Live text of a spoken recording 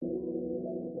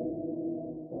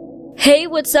Hey,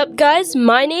 what's up, guys?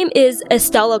 My name is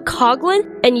Estella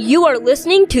Coughlin, and you are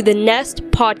listening to the Nest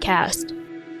Podcast.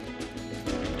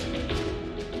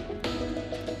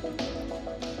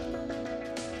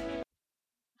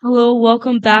 Hello,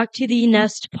 welcome back to the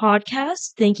Nest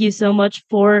Podcast. Thank you so much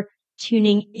for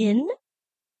tuning in.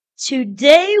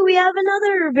 Today, we have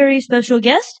another very special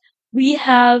guest. We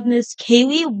have Miss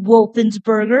Kaylee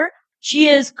Wolfensberger. She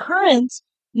is current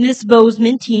Miss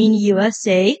Bozeman Teen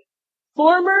USA,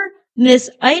 former Miss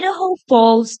Idaho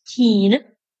Falls Teen,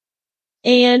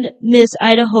 and Miss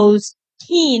Idaho's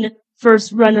Teen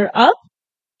first runner-up.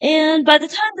 And by the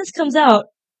time this comes out,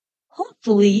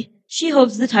 hopefully, she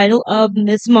holds the title of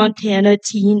Miss Montana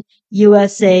Teen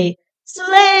USA.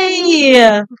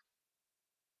 Slay!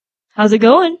 How's it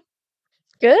going?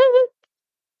 Good.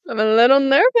 I'm a little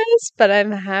nervous, but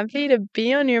I'm happy to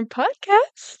be on your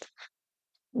podcast.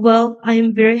 Well, I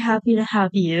am very happy to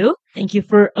have you. Thank you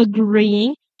for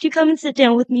agreeing to come and sit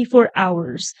down with me for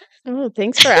hours. Oh,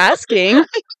 thanks for asking.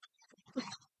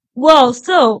 Well,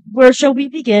 so where shall we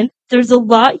begin? There's a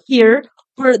lot here.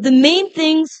 For the main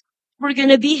things we're going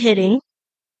to be hitting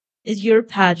is your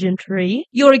pageantry,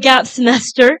 your gap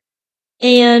semester,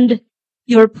 and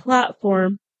your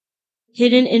platform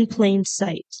hidden in plain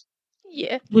sight.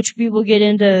 Yeah. Which we will get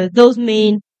into those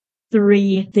main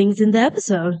three things in the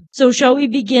episode. So shall we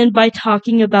begin by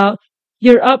talking about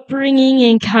your upbringing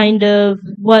and kind of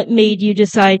what made you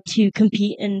decide to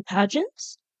compete in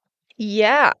pageants?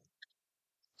 Yeah.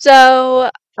 So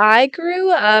I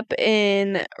grew up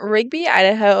in Rigby,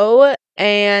 Idaho,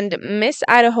 and Miss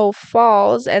Idaho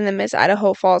Falls and the Miss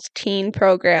Idaho Falls Teen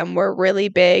Program were really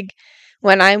big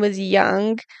when I was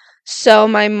young. So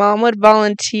my mom would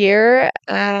volunteer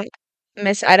at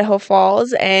Miss Idaho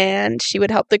Falls and she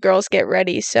would help the girls get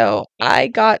ready. So I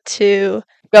got to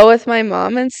go with my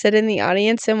mom and sit in the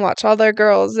audience and watch all their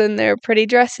girls in their pretty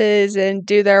dresses and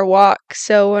do their walk.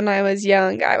 So when I was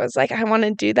young, I was like, I want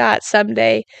to do that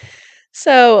someday.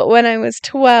 So when I was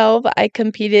 12, I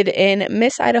competed in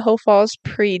Miss Idaho Falls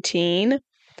preteen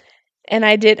and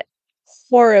I did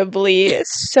horribly,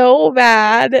 so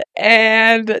bad,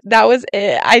 and that was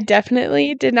it. I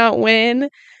definitely did not win.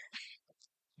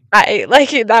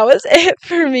 That was it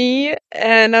for me,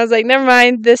 and I was like, never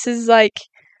mind, this is like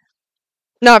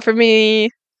not for me.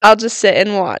 I'll just sit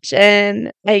and watch.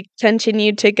 And I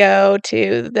continued to go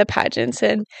to the pageants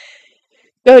and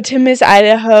go to Miss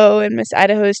Idaho and Miss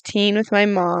Idaho's Teen with my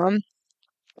mom.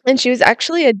 And she was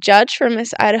actually a judge for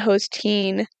Miss Idaho's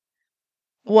Teen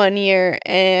one year,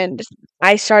 and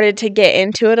I started to get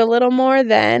into it a little more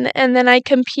then. And then I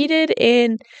competed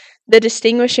in the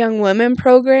Distinguished Young Women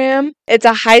program. It's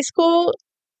a high school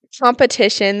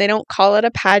competition. They don't call it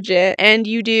a pageant. And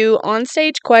you do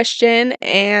on-stage question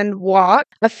and walk,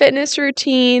 a fitness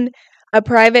routine, a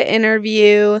private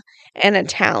interview, and a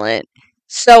talent.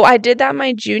 So I did that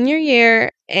my junior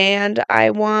year, and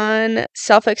I won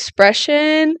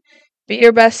self-expression, be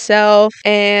your best self,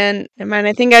 and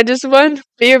I think I just won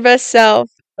be your best self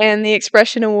and the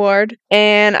expression award.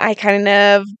 And I kind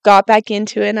of got back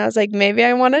into it, and I was like, maybe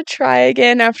I want to try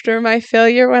again after my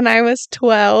failure when I was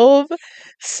 12.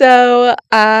 So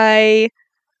I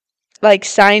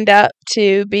signed up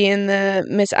to be in the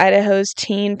Miss Idaho's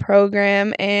Teen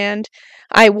program, and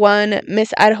I won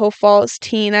Miss Idaho Falls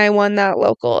Teen. I won that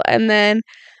local, and then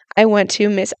I went to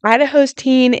Miss Idaho's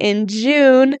Teen in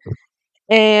June,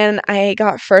 and I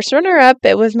got first runner-up.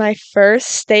 It was my first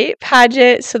state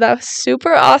pageant, so that was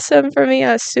super awesome for me.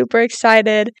 I was super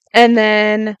excited. And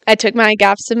then I took my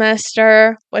gap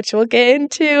semester, which we'll get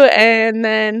into, and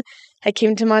then I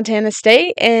came to Montana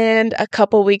State, and a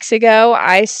couple weeks ago,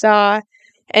 I saw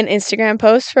an Instagram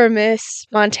post for Miss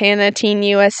Montana Teen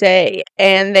USA,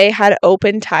 and they had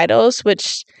open titles,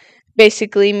 which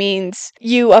basically means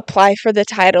you apply for the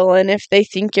title, and if they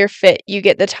think you're fit, you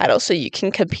get the title so you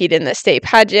can compete in the state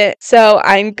pageant. So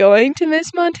I'm going to Miss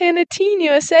Montana Teen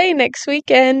USA next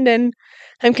weekend, and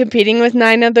I'm competing with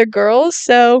 9 other girls,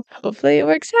 so hopefully it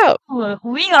works out.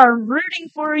 We are rooting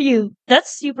for you.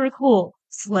 That's super cool.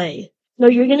 Slay. No,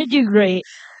 you're gonna do great.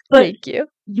 But thank you.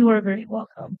 You are very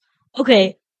welcome.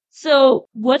 Okay, so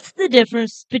what's the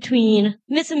difference between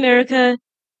Miss America,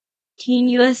 Teen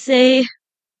USA,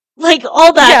 like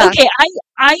all that? Yeah.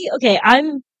 Okay,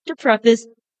 I'm to preface,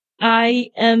 I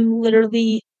am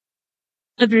literally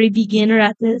a very beginner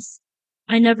at this.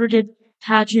 I never did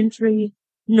pageantry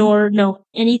nor know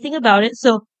anything about it.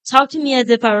 So talk to me as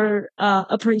if I were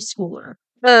a preschooler.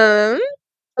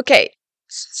 Okay.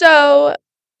 So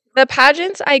the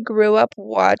pageants I grew up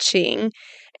watching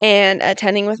and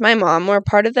attending with my mom were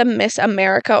part of the Miss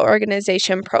America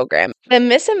organization program. The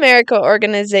Miss America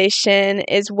organization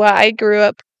is what I grew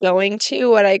up going to,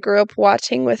 what I grew up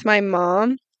watching with my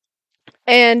mom.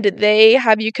 And they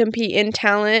have you compete in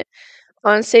talent,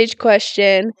 on-stage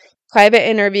question, private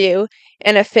interview,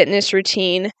 and a fitness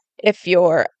routine. If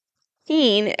you're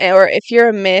teen or if you're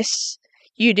a miss,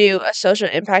 you do a social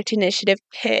impact initiative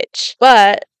pitch.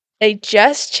 But they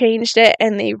just changed it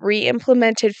and they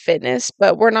re-implemented fitness,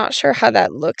 but we're not sure how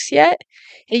that looks yet.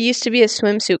 It used to be a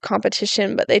swimsuit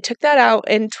competition, but they took that out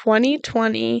in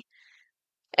 2020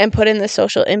 and put in the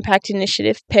social impact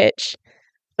initiative pitch.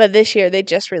 But this year they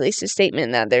just released a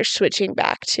statement that they're switching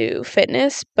back to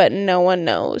fitness, but no one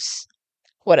knows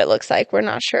what it looks like. We're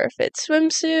not sure if it's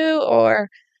swimsuit or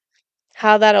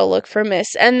how that'll look for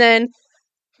Miss. And then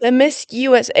the Miss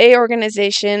USA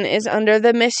organization is under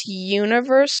the Miss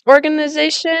Universe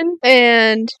organization,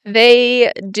 and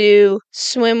they do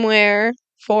swimwear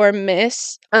for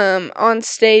Miss, on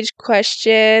stage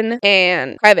question,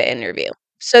 and private interview.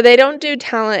 So they don't do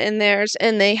talent in theirs,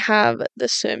 and they have the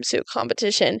swimsuit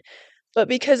competition. But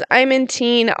because I'm in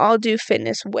teen, I'll do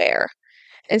fitness wear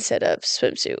instead of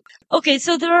swimsuit. Okay,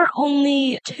 so there are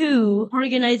only 2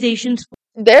 organizations.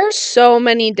 There's so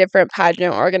many different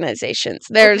pageant organizations.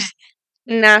 There's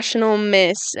National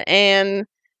Miss and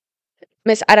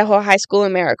Miss Idaho High School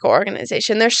America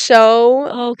organization. There's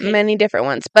so many different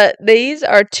ones, but these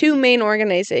are 2 main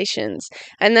organizations.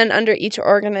 And then under each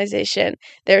organization,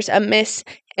 there's a Miss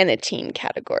and a teen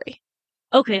category.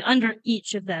 Okay, under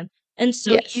each of them. And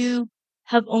so Yes. you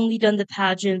have only done the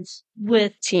pageants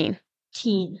with Teen.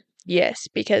 teen. Yes,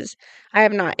 because I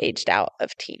have not aged out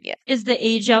of teen yet. Is the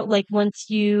age out like once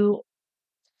you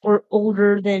are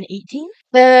older than 18?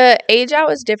 The age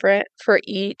out is different for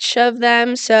each of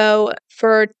them. So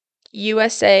for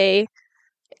USA,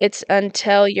 it's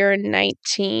until you're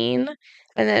 19.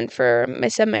 And then for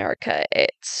Miss America,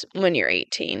 it's when you're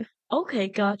 18. Okay,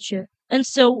 gotcha. And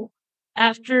so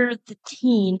after the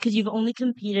teen, because you've only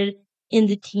competed in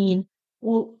the teen,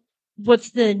 well,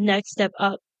 what's the next step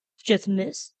up? Just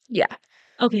Miss? Yeah.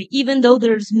 Okay, even though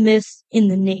there's Miss in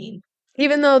the name.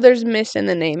 Even though there's Miss in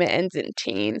the name, it ends in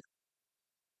teen.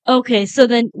 Okay, so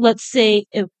then let's say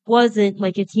it wasn't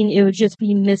like a teen, it would just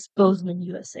be Miss Bozeman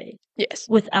USA. Yes.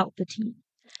 Without the teen.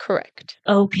 Correct.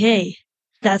 Okay.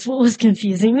 That's what was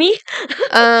confusing me.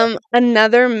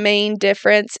 Another main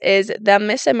difference is the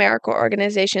Miss America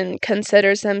organization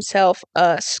considers themselves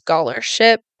a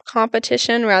scholarship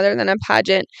competition rather than a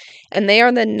pageant, and they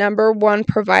are the #1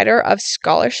 provider of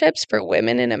scholarships for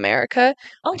women in America,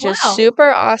 which is super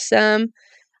awesome.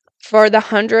 For the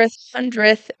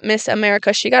 100th Miss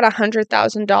America, she got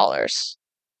 $100,000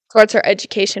 towards her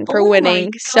education for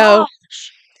winning. So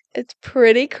it's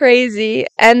pretty crazy.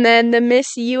 And then the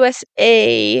Miss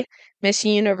USA, Miss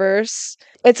Universe,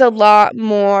 it's a lot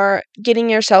more getting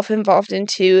yourself involved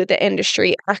into the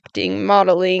industry, acting,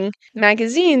 modeling,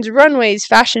 magazines, runways,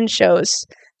 fashion shows.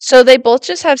 So they both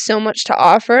just have so much to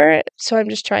offer. So I'm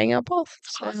just trying out both.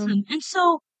 Awesome. And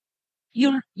so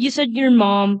you said your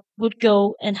mom would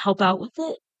go and help out with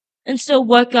it. And so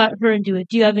what got her into it?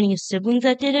 Do you have any siblings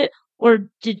that did it? Or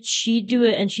did she do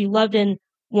it and she loved and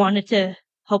wanted to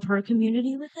help her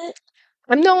community with it?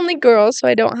 I'm the only girl, so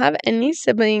I don't have any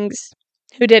siblings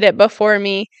who did it before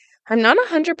me. I'm not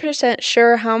 100%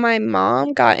 sure how my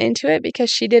mom got into it because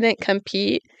she didn't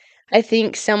compete. I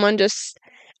think someone just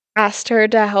asked her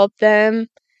to help them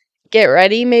get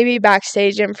ready, maybe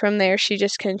backstage, and from there she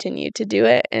just continued to do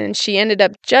it. And she ended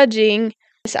up judging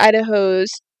Miss Idaho's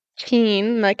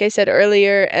teen, like I said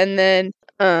earlier, and then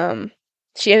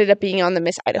she ended up being on the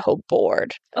Miss Idaho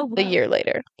board a year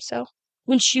later. So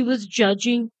when she was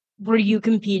judging, were you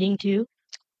competing too?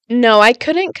 No, I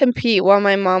couldn't compete while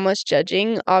my mom was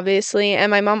judging, obviously,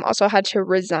 and my mom also had to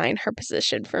resign her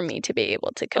position for me to be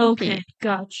able to compete. Okay,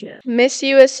 gotcha. Miss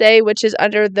USA, which is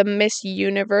under the Miss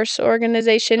Universe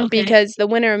organization, because the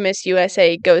winner of Miss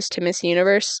USA goes to Miss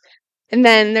Universe. And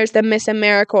then there's the Miss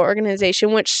America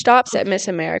organization, which stops at Miss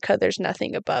America. There's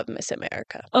nothing above Miss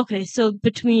America. Okay, so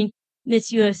between Miss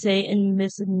USA and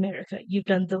Miss America, you've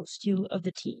done those 2 of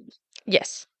the teams.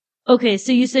 Yes. Okay,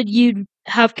 so you said you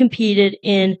have competed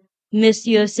in Miss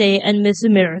USA and Miss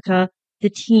America, the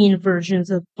teen versions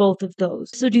of both of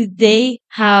those. So do they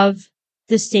have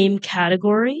the same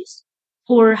categories?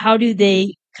 Or how do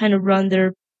they kind of run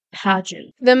their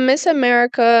pageant? The Miss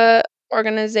America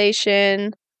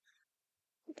organization,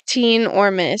 teen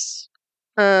or miss,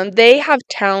 they have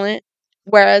talent,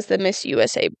 whereas the Miss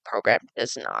USA program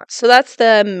does not. So that's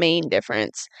the main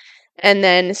difference. And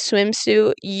then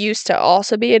swimsuit used to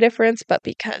also be a difference, but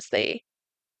because they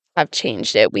have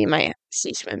changed it, we might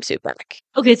see swimsuit back.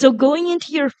 Okay, so going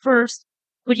into your first,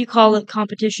 what do you call it,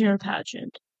 competition or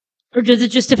pageant? Or does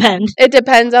it just depend? It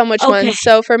depends on which Okay. one.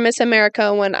 So for Miss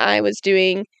America, when I was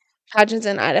doing pageants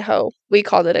in Idaho, we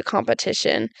called it a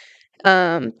competition.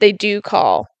 They do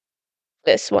call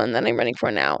this one that I'm running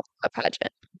for now a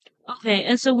pageant. Okay,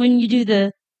 and so when you do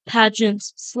the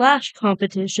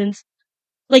pageants/competitions,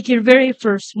 like your very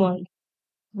first one,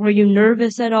 were you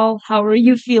nervous at all? How were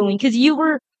you feeling? Because you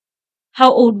were,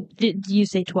 how old did you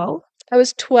say 12? I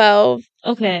was 12,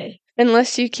 Okay.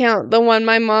 unless you count the one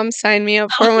my mom signed me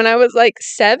up for when I was like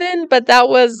 7, but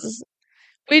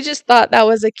we just thought that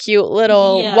was a cute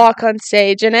little Yeah. walk on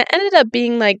stage, and it ended up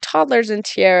being like toddlers and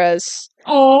tiaras.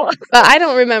 Oh, But I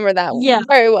don't remember that yeah.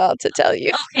 very well, to tell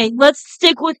you. Okay, let's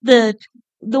stick with the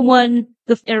one,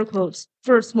 the air quotes,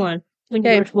 first one, when you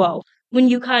Okay, were 12. When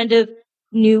you kind of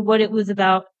knew what it was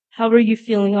about, how were you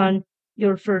feeling on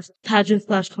your first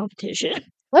pageant/competition? that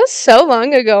was so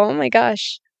long ago. Oh my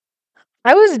gosh.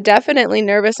 I was definitely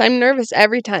nervous. I'm nervous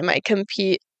every time I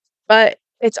compete, but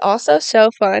it's also so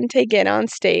fun to get on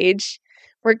stage,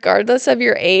 regardless of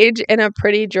your age, in a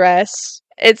pretty dress.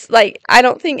 It's like, I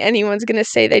don't think anyone's going to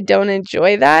say they don't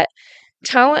enjoy that.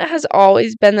 Talent has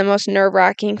always been the most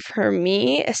nerve-wracking for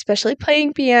me, especially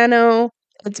playing piano.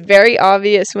 It's very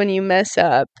obvious when you mess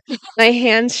up. My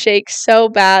hands shake so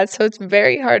bad, so it's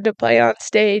very hard to play on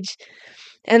stage.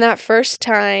 And that first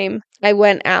time I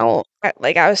went out,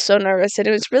 I was so nervous, and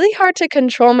it was really hard to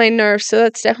control my nerves. So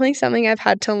that's definitely something I've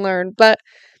had to learn. But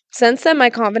since then,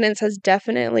 my confidence has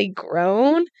definitely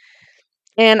grown,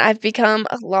 and I've become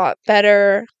a lot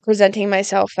better presenting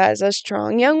myself as a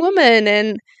strong young woman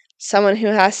and someone who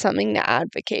has something to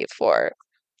advocate for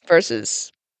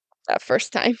versus that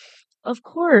first time. Of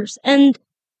course. And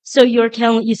so your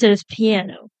talent, you said, is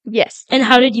piano. Yes. And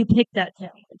how did you pick that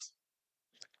talent?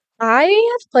 I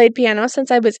have played piano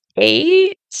since I was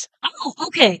 8. Oh,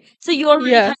 okay. So you already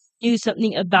Yeah. kind of knew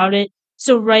something about it.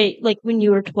 So right, like when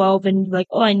you were 12 and you're like,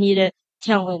 oh, I need a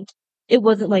talent. It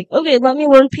wasn't like, okay, let me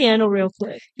learn piano real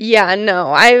quick. Yeah,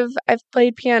 no. I've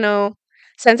played piano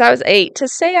since I was 8. To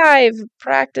say I've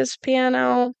practiced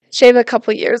piano, shave a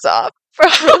couple years off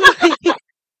probably.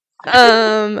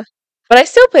 um but I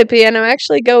still play piano. I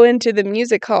actually go into the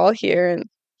music hall here and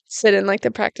sit in like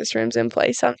the practice rooms and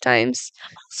play sometimes.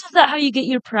 So is that how you get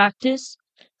your practice?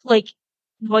 Like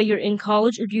while you're in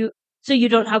college, or do you, so you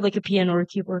don't have like a piano or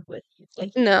keyboard with you,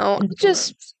 like No, in the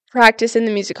just dorms? practice in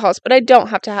the music halls, but I don't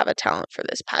have to have a talent for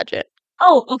this pageant.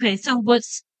 Oh, okay. So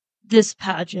what's this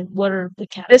pageant? What are the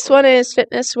This one categories? is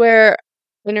fitness wear,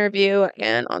 interview,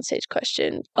 and onstage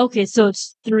question. Okay, so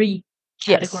it's 3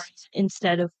 Yes. categories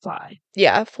instead of 5.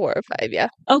 Yeah, 4 or 5, yeah.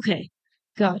 Okay,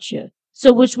 gotcha.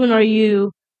 So which one are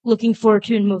you looking forward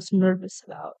to and most nervous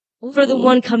about for the Ooh.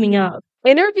 one coming up?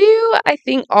 Interview, I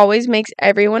think, always makes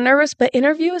everyone nervous, but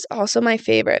interview is also my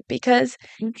favorite because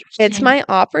it's Interesting. my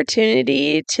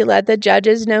opportunity to let the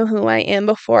judges know who I am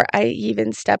before I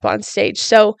even step on stage.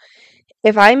 So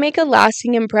if I make a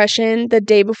lasting impression the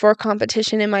day before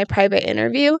competition in my private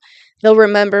interview, they'll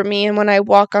remember me. And when I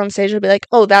walk on stage, they'll be like,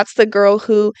 oh, that's the girl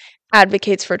who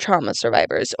advocates for trauma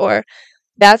survivors, or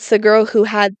that's the girl who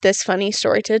had this funny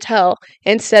story to tell,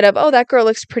 instead of, oh, that girl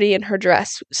looks pretty in her dress.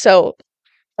 So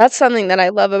that's something that I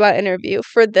love about interview.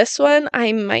 For this one,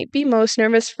 I might be most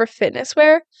nervous for fitness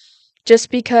wear,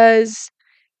 just because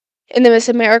in the Miss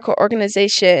America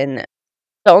organization,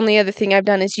 the only other thing I've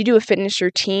done is you do a fitness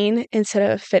routine instead of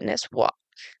a fitness walk.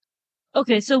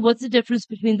 Okay, so what's the difference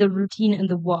between the routine and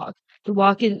the walk? The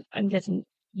walk is, I'm guessing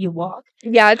you walk.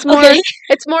 Yeah, Okay.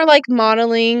 it's more like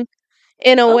modeling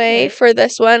in a way Okay. for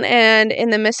this one, and in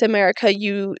the Miss America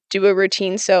you do a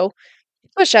routine, so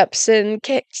push-ups and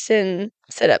kicks and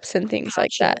sit-ups and things like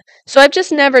Gotcha. that. So I've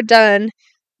just never done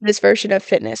this version of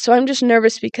fitness. So I'm just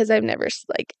nervous because I've never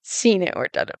like seen it or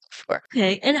done it before.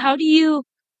 Okay, and how do you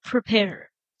prepare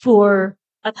for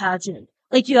a pageant?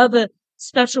 Like, do you have a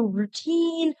special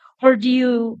routine, or do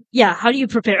you, yeah, how do you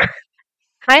prepare?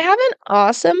 I have an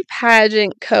awesome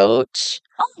pageant coach.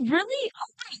 Oh, really?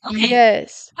 Okay.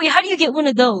 Yes. Wait, how do you get one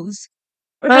of those?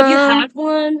 Or have you Um, had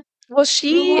one well, for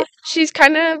a while? she's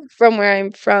kind of from where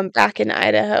I'm from, back in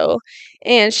Idaho,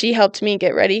 and she helped me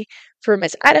get ready for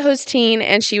Miss Idaho's teen,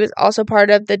 and she was also part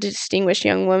of the Distinguished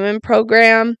Young Women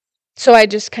program. So I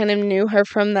just kind of knew her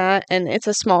from that, and it's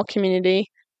a small community.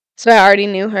 So I already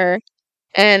knew her,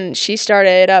 and she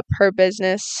started up her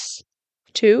business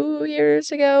 2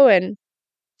 years ago, and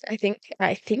I think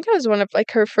I was one of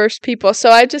like her first people.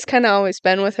 So I've just kind of always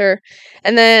been with her.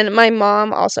 And then my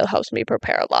mom also helps me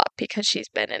prepare a lot because she's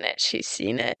been in it. She's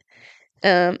seen it.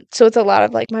 So it's a lot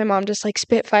of like my mom just like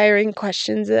spitfiring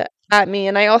questions at me.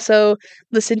 And I also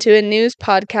listen to a news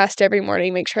podcast every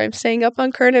morning, make sure I'm staying up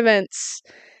on current events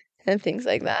and things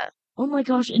like that. Oh my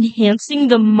gosh, enhancing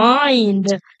the mind.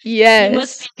 You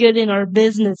must be Yes. good in our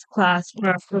business class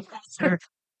where our professor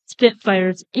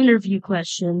spitfires interview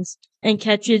questions and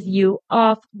catches you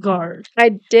off guard.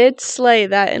 I did slay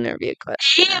that interview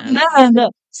question. Man,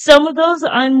 some of those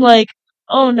I'm like,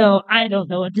 oh no, I don't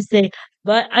know what to say.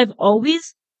 But I've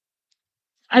always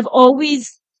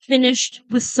finished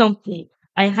with something.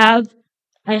 I have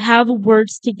I have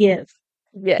words to give.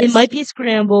 It Yes. might be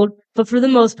scrambled, but for the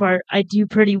most part, I do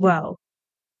pretty well.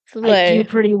 I do Slay.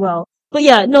 pretty well. But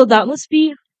yeah, no, that must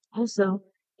be also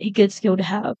a good skill to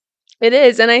have. It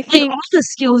is, and I Like all think, the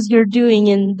skills you're doing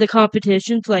in the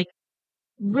competitions, like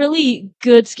really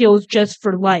good skills just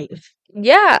for life.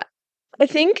 yeah, I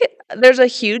think there's a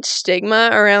huge stigma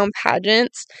around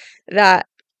pageants that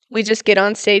we just get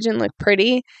on stage and look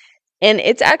pretty. And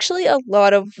it's actually a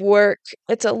lot of work.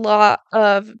 It's a lot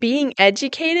of being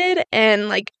educated and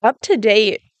like up to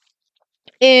date.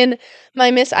 In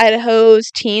my Miss Idaho's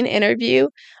teen interview,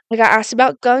 I got asked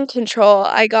about gun control.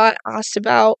 I got asked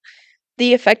about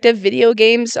the effect of video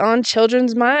games on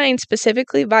children's minds,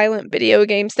 specifically violent video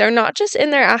games. They're not just in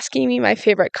there asking me my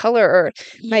favorite color or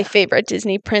my Yeah. favorite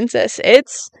Disney princess.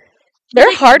 It's They're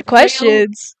like hard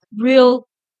questions. real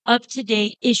up to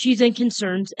date issues and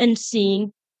concerns and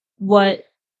seeing what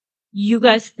you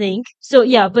guys think. So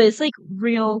yeah, but it's like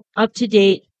real up to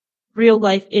date, real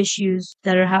life issues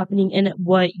that are happening and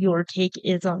what your take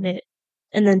is on it.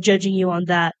 And then judging you on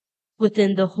that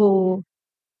within the whole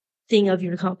thing of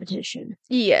your competition.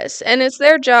 Yes, and it's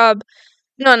their job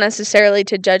not necessarily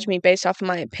to judge me based off of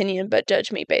my opinion, but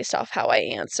judge me based off how I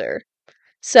answer.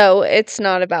 So it's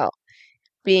not about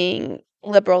being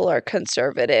liberal or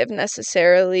conservative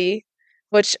necessarily,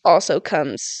 which also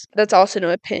comes, that's also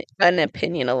an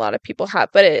opinion a lot of people have,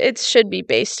 but it should be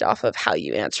based off of how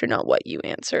you answer, not what you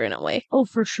answer in a way. Oh,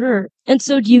 for sure. And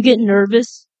so do you get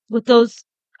nervous with those?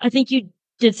 I think you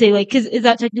did say like, cause is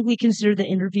that technically considered the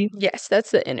interview? Yes, that's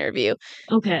the interview.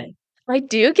 Okay. I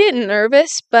do get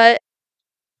nervous, but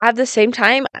at the same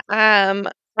time,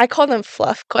 I call them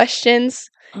fluff questions,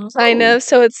 kind Oh. of.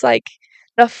 So it's like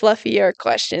the fluffier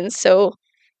questions. So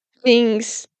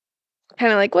things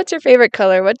kind of like, what's your favorite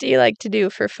color? What do you like to do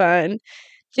for fun?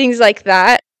 Things like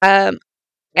that. I'm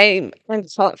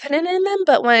confident in them,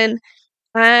 but when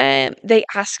they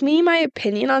ask me my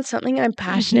opinion on something I'm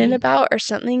passionate about or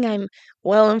something I'm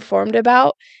well informed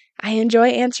about, I enjoy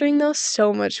answering those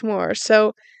so much more.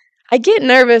 So I get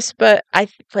nervous, but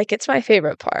like it's my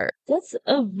favorite part. That's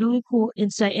a really cool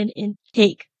insight and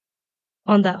intake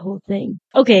on that whole thing.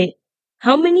 Okay,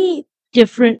 how many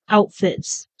different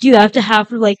outfits do you have to have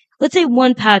for like, let's say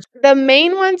one patch? The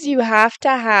main ones you have to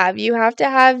have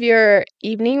your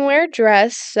evening wear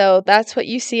dress. So that's what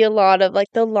you see a lot of, like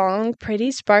the long,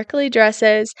 pretty, sparkly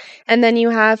dresses. And then you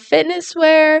have fitness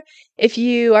wear. If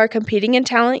you are competing in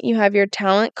talent, you have your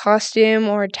talent costume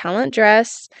or talent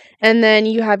dress. And then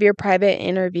you have your private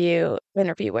interview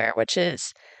wear, which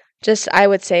is just, I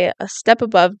would say, a step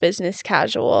above business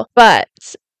casual. But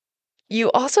you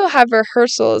also have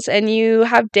rehearsals and you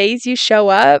have days you show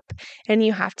up and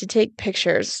you have to take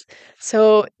pictures.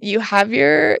 So you have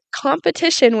your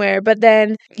competition wear, but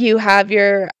then you have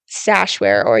your sash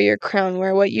wear or your crown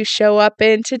wear, what you show up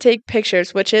in to take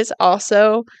pictures, which is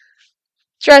also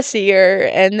dressier.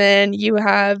 And then you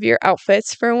have your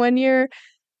outfits for when you're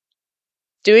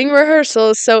doing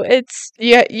rehearsals. So it's,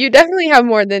 yeah, you definitely have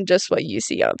more than just what you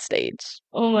see on stage.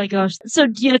 Oh my gosh. So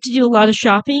do you have to do a lot of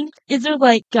shopping? Is there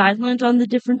like guidelines on the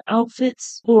different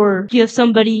outfits? Or do you have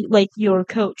somebody like your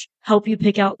coach help you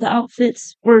pick out the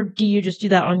outfits? Or do you just do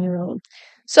that on your own?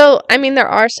 So, I mean, there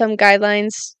are some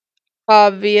guidelines,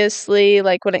 obviously,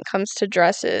 like when it comes to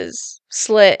dresses,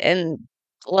 slit and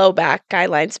low back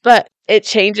guidelines, but it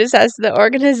changes as the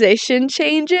organization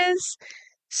changes.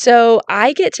 So,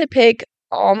 I get to pick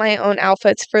all my own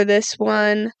outfits for this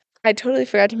one. I totally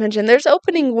forgot to mention there's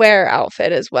opening wear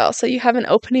outfit as well. So, you have an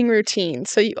opening routine.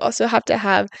 So, you also have to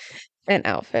have an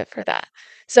outfit for that.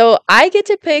 So I get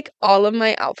to pick all of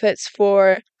my outfits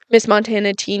for Miss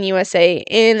Montana Teen USA.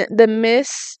 In the Miss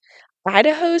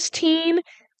Idaho's teen,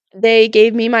 they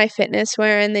gave me my fitness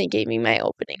wear and they gave me my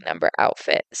opening number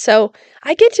outfit. So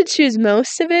I get to choose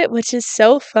most of it, which is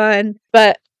so fun,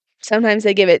 but sometimes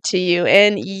they give it to you.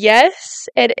 And yes,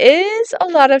 it is a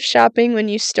lot of shopping when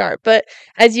you start, but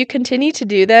as you continue to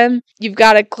do them, you've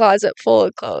got a closet full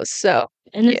of clothes. So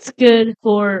And yeah, it's good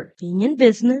for being in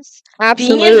business,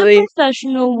 being in the absolutely.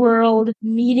 professional world,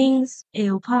 meetings,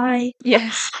 AOPI.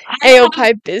 Yes. I have,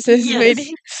 AOPI business yes,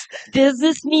 meetings.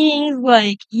 business meetings,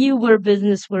 like you wear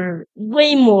business wear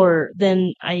way more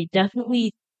than I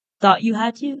definitely thought you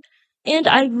had to. And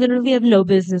I literally have no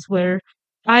business wear.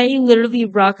 I literally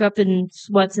rock up in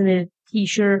sweats and a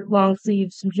t-shirt, long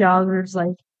sleeves, some joggers.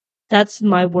 Like, that's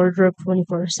my wardrobe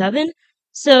 24/7.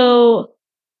 So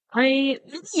maybe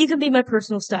you can be my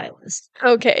personal stylist.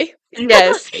 Okay.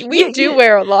 Yes, we do You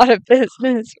wear a lot of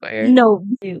business wear. no,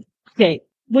 you. Okay.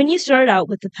 When you started out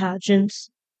with the pageants,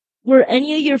 were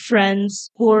any of your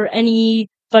friends or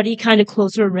anybody kind of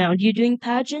closer around you doing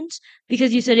pageants?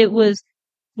 Because you said it was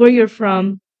where you're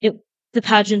from, the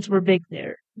pageants were big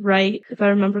there, right? If I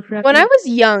remember When I correctly. was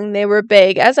young, they were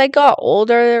big. As I got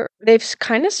older, they've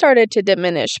kind of started to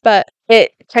diminish, but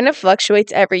it kind of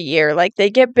fluctuates every year. Like they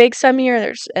get big some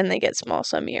years and they get small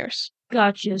some years.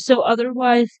 Gotcha. So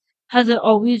otherwise, has it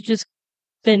always just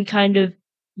been kind of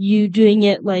you doing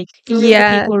it like through the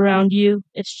Yeah. people around you?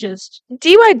 It's just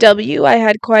DYW, I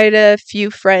had quite a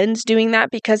few friends doing that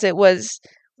because it was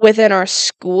within our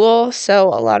school. So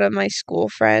a lot of my school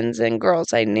friends and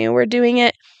girls I knew were doing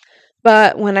it.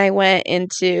 But when I went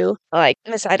into like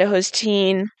Miss Idaho's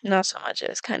teen, not so much. It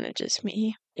was kind of just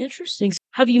me. interesting.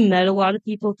 Have you met a lot of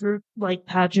people through like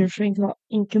pageantry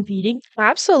and competing?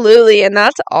 Absolutely. And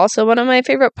that's also one of my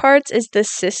favorite parts is the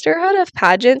sisterhood of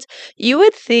pageants. You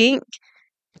would think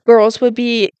girls would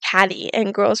be catty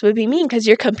and girls would be mean because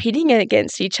you're competing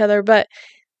against each other, but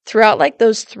throughout like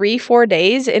those 3-4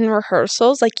 days in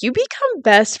rehearsals, like you become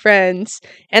best friends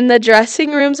and the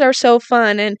dressing rooms are so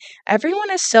fun and everyone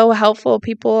is so helpful.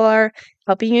 People are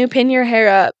helping you pin your hair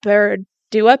up or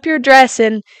do up your dress,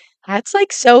 and that's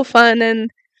like so fun. And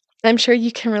I'm sure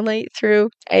you can relate through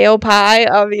AOPI.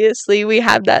 Obviously, we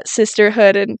have that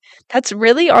sisterhood, and that's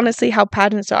really honestly how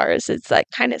pageants are. Is it's like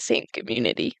kind of same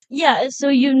community. Yeah, so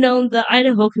you've known the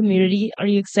Idaho community. Are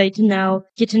you excited to now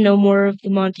get to know more of the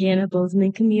Montana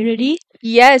Bozeman community?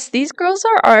 Yes, these girls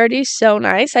are already so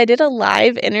nice. I did a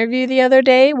live interview the other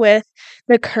day with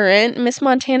the current Miss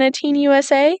Montana Teen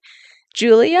USA,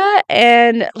 Julia,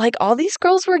 and like all these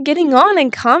girls were getting on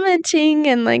and commenting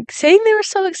and like saying they were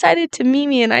so excited to meet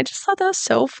me, and I just thought that was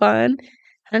so fun.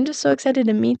 I'm just so excited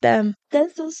to meet them.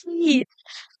 That's so sweet.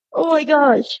 Oh my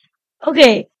gosh.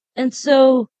 Okay, and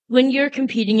so when you're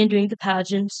competing and doing the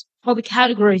pageants, all the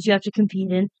categories you have to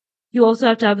compete in, you also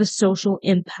have to have a social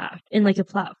impact in like a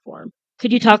platform.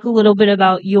 Could you talk a little bit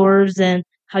about yours and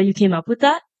how you came up with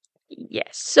that? Yes.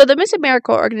 So the Miss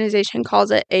America organization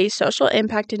calls it a social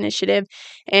impact initiative,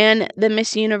 and the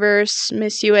Miss Universe,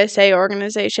 Miss USA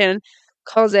organization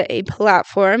calls it a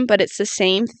platform, but it's the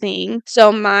same thing.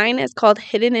 So mine is called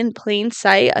Hidden in Plain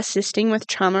Sight Assisting with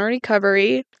Trauma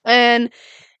Recovery. And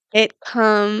it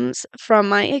comes from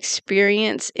my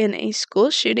experience in a school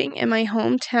shooting in my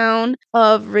hometown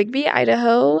of Rigby,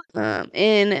 Idaho,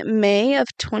 in May of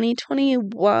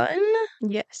 2021.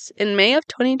 Yes, in May of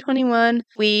 2021,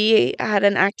 we had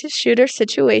an active shooter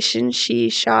situation. She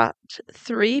shot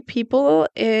 3 people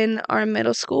in our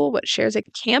middle school, which shares a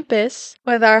campus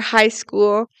with our high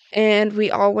school, and we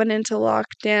all went into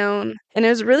lockdown. And it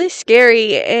was really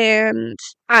scary, and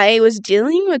I was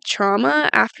dealing with trauma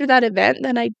after that event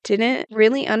that I didn't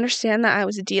really understand that I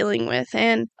was dealing with.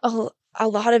 And a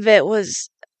lot of it was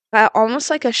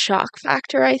almost like a shock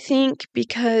factor, I think,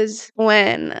 because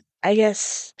when I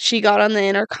guess she got on the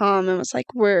intercom and was like,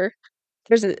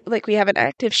 we have an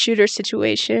active shooter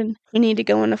situation. We need to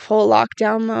go into full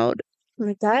lockdown mode.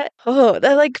 Like that. Oh,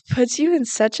 that like puts you in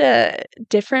such a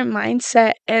different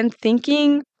mindset, and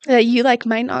thinking that you like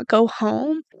might not go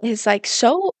home is like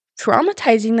so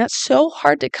traumatizing. That's so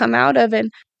hard to come out of.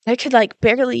 And I could like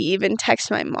barely even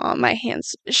text my mom. My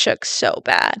hands shook so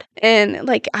bad. And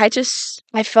like I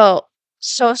felt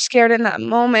so scared in that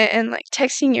moment, and like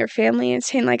texting your family and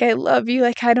saying like I love you,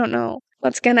 like I don't know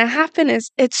what's gonna happen, is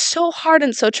it's so hard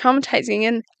and so traumatizing.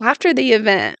 And after the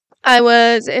event, I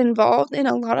was involved in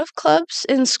a lot of clubs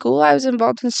in school. I was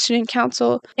involved in student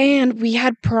council, and we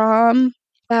had prom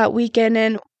that weekend,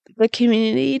 and the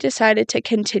community decided to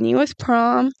continue with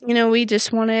prom. You know, we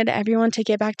just wanted everyone to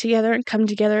get back together and come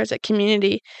together as a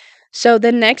community. So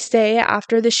the next day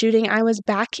after the shooting, I was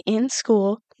back in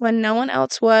school when no one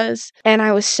else was, and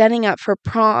I was setting up for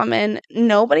prom, and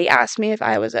nobody asked me if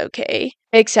I was okay,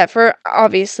 except for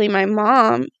obviously my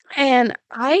mom. And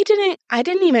I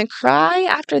didn't even cry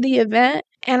after the event.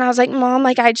 And I was like, "Mom,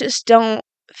 like I just don't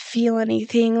feel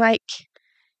anything, like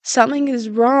something is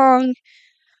wrong."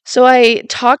 So I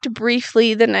talked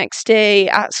briefly the next day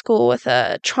at school with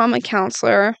a trauma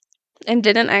counselor and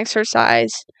did an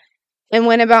exercise and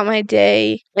went about my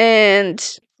day, and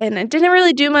it didn't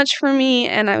really do much for me.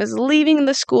 And I was leaving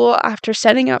the school after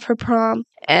setting up for prom,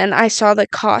 and I saw the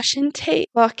caution tape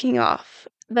blocking off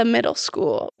the middle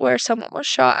school where someone was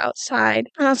shot outside.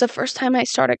 And that was the first time I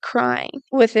started crying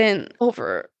within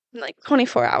over like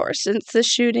 24 hours since the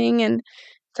shooting. And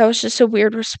that was just a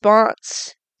weird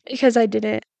response because I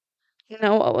didn't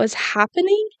know what was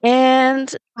happening.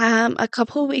 And a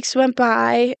couple of weeks went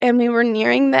by and we were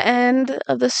nearing the end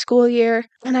of the school year,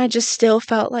 and I just still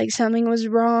felt like something was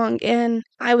wrong. And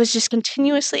I was just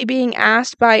continuously being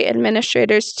asked by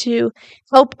administrators to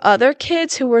help other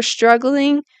kids who were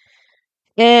struggling,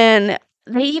 and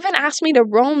they even asked me to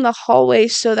roam the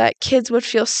hallways so that kids would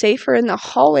feel safer in the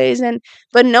hallways. And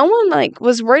but no one like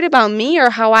was worried about me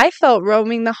or how I felt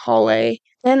roaming the hallway.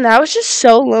 And that was just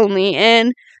so lonely.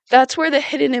 And that's where the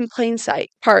hidden in plain sight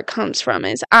part comes from,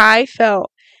 is I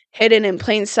felt hidden in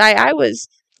plain sight. I was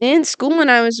in school and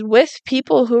I was with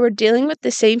people who were dealing with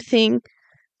the same thing,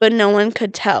 but no one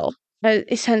could tell.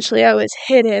 Essentially, I was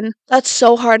hidden. That's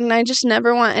so hard, and I just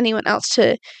never want anyone else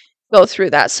to go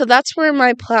through that. So that's where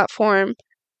my platform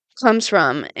comes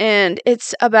from. And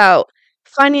it's about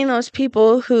finding those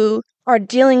people who are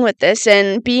dealing with this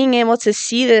and being able to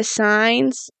see the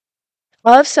signs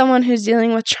of someone who's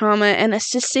dealing with trauma and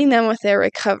assisting them with their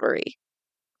recovery,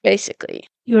 basically.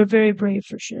 You're very brave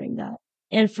for sharing that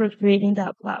and for creating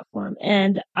that platform.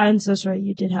 And I'm so sorry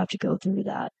you did have to go through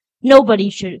that. Nobody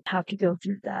should have to go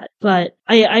through that. But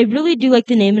I really do like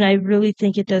the name, and I really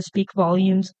think it does speak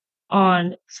volumes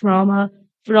on trauma,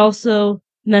 but also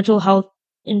mental health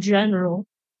in general,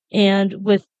 and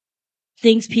with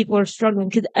things people are struggling,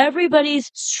 because everybody's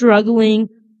struggling,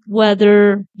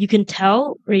 whether you can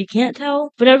tell or you can't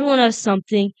tell, but everyone has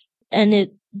something. And it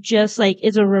just like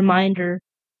is a reminder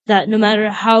that no matter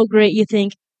how great you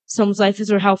think someone's life is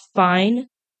or how fine,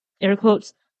 air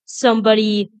quotes,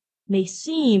 somebody may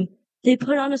seem, they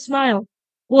put on a smile.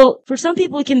 Well, for some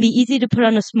people it can be easy to put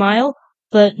on a smile,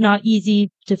 but not easy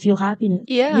to feel happiness,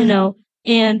 Yeah.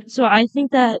 And so I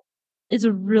think that is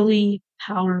a really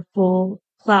powerful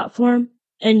platform,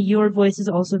 and your voice is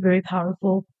also very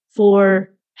powerful for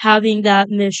having that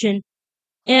mission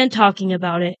and talking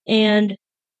about it and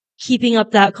keeping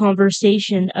up that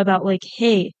conversation about like,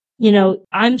 hey,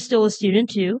 I'm still a student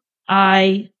too.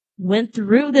 I went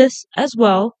through this as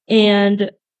well.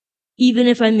 And even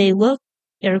if I may look,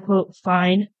 air quote,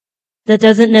 fine, that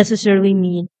doesn't necessarily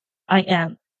mean I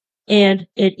am. And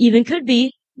it even could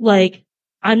be like,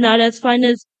 I'm not as fine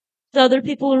as the other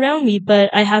people around me,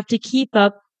 but I have to keep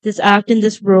up this act in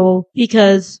this role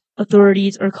because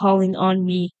authorities are calling on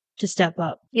me to step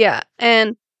up. Yeah.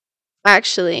 And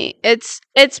actually, it's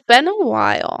been a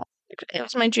while. It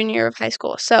was my junior year of high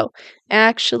school. So I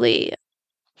actually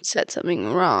said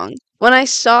something wrong. When I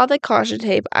saw the caution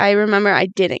tape, I remember I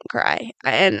didn't cry,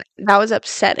 and that was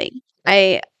upsetting.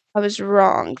 I was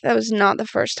wrong. That was not the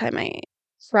first time I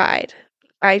cried.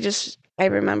 I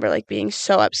remember like being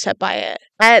so upset by it.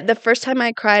 The first time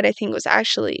I cried, I think it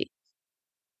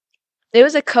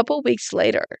was a couple weeks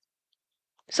later.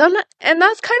 So and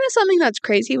that's kind of something that's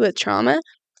crazy with trauma,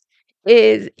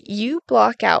 is you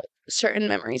block out certain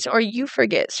memories or you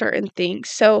forget certain things.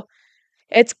 So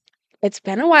it's it's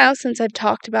been a while since I've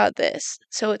talked about this.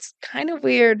 So it's kind of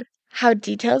weird how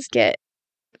details get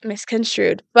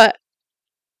misconstrued. But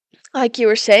like you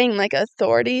were saying, like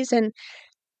authorities and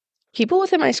people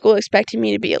within my school expected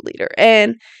me to be a leader.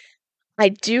 And I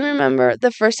do remember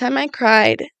the first time I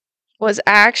cried was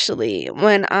actually it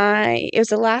was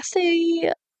the last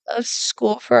day of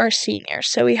school for our seniors.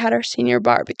 So we had our senior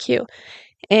barbecue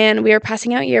and we were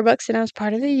passing out yearbooks, and I was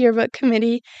part of the yearbook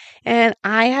committee, and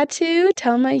I had to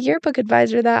tell my yearbook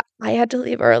advisor that I had to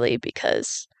leave early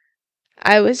because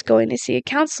I was going to see a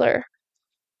counselor,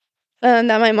 that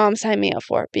my mom signed me up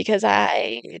for because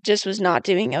I just was not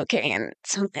doing okay,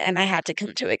 and I had to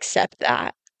come to accept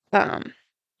that a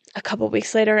couple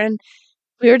weeks later. And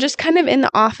we were just kind of in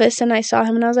the office, and I saw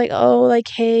him, and I was like, oh, like,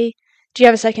 hey, do you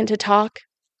have a second to talk?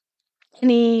 And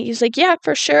he's like, yeah,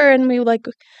 for sure. And we like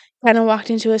kind of walked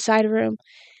into a side room.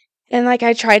 And, like,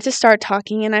 I tried to start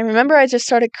talking, and I remember I just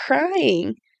started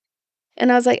crying.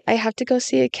 And I was like, I have to go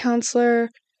see a counselor.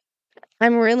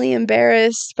 I'm really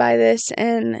embarrassed by this.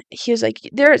 And he was like,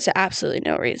 there is absolutely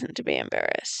no reason to be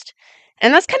embarrassed.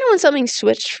 And that's kind of when something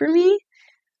switched for me,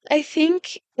 I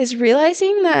think, is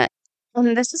realizing that,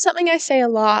 this is something I say a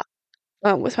lot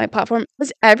with my platform,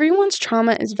 is everyone's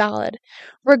trauma is valid,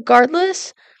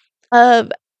 regardless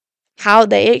of how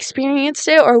they experienced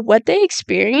it or what they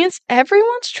experienced.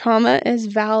 Everyone's trauma is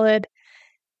valid.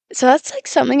 So that's like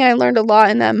something I learned a lot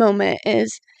in that moment,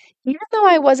 is even though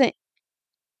I wasn't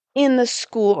in the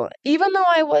school, even though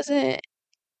I wasn't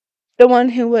the one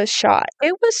who was shot,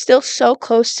 it was still so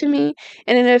close to me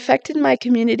and it affected my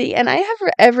community, and I have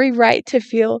every right to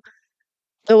feel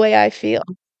the way I feel.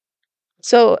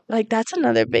 So like that's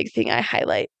another big thing I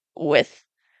highlight with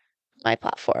my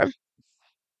platform.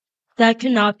 That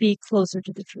cannot be closer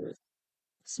to the truth.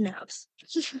 snaps.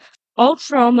 All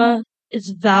trauma is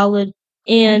valid,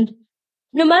 and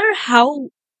no matter how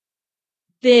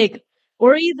big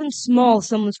or even small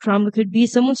someone's trauma could be,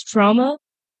 someone's trauma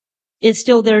is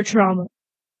still their trauma.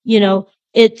 You know,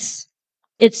 it's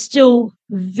still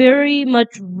very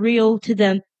much real to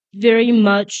them, very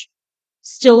much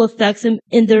still affects them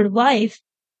in their life.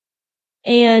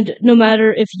 And no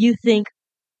matter if you think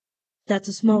that's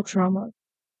a small trauma,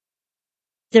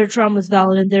 their trauma is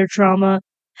valid and their trauma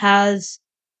has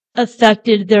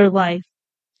affected their life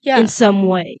in Yeah, some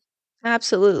way.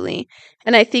 absolutely.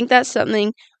 And I think that's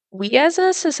something we as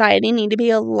a society need to be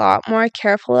a lot more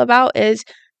careful about is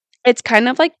it's kind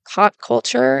of like pop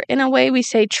culture in a way. We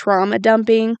say trauma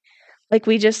dumping. Like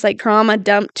we just like trauma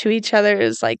dump to each other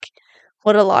is like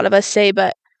what a lot of us say,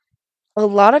 but a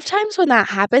lot of times when that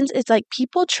happens, it's like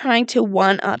people trying to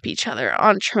one up each other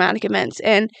on traumatic events.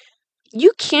 And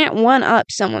you can't one up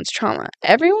someone's trauma.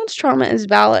 Everyone's trauma is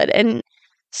valid. And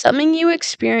something you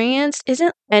experienced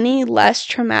isn't any less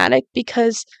traumatic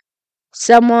because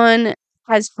someone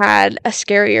has had a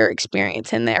scarier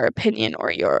experience in their opinion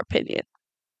or your opinion.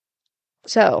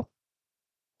 So,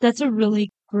 That's a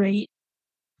really great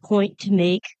point to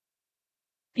make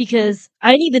because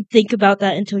I didn't even think about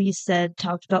that until you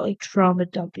talked about like trauma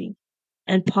dumping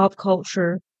and pop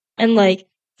culture and like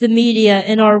the media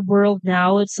in our world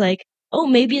now. It's like, oh,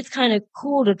 maybe it's kind of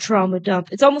cool to trauma dump.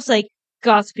 It's almost like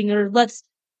gossiping or let's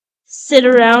sit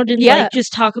around and yeah. like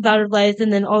just talk about our lives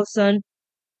and then all of a sudden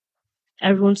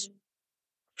everyone's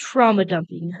trauma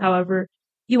dumping. However,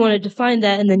 you want to define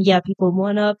that and then yeah, people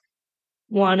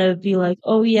want to be like,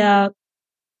 oh yeah,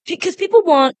 because people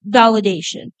want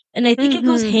validation. And I think it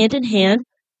goes Mhm. hand in hand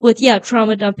with, yeah,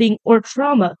 trauma dumping or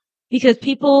trauma because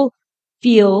people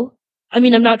feel, I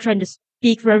mean, I'm not trying to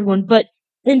speak for everyone, but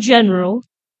in general,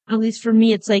 at least for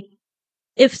me, it's like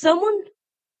if someone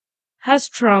has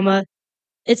trauma,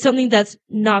 it's something that's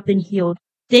not been healed.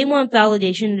 They want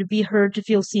validation to be heard, to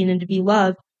feel seen, and to be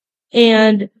loved.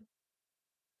 And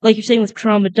like you're saying with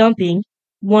trauma dumping,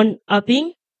 one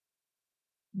upping,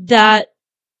 that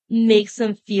makes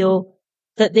them feel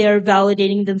that they are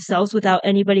validating themselves without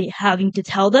anybody having to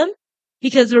tell them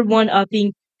because they're one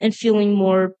upping and feeling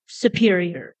more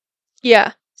superior.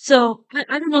 Yeah. So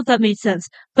I don't know if that made sense,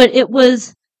 but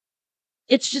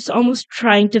it's just almost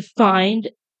trying to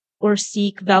find or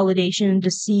seek validation,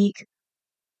 to seek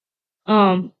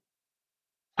um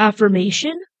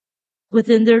affirmation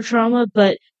within their trauma,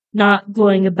 but not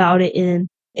going about it in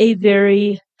a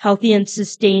very healthy and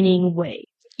sustaining way.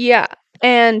 Yeah.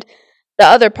 And the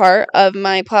other part of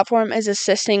my platform is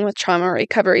assisting with trauma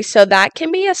recovery. So that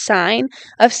can be a sign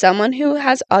of someone who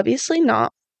has obviously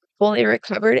not fully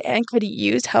recovered and could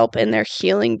use help in their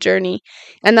healing journey.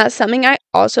 And that's something I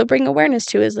also bring awareness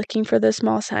to is looking for the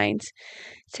small signs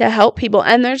to help people.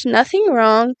 And there's nothing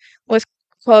wrong with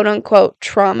quote unquote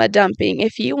trauma dumping.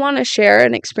 If you want to share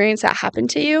an experience that happened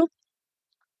to you,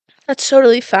 that's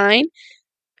totally fine.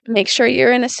 Make sure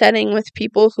you're in a setting with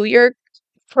people who you're,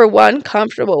 for one,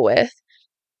 comfortable with.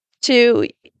 Two,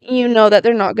 you know that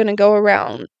they're not going to go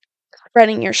around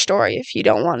spreading your story if you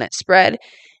don't want it spread.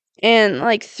 And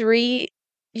like three,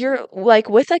 you're like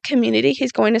with a community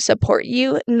who's going to support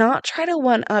you, not try to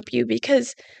one up you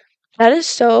because that is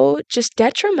so just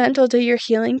detrimental to your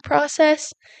healing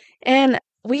process. And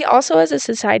we also as a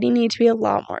society need to be a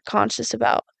lot more conscious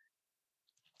about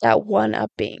that one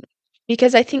upping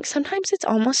because I think sometimes it's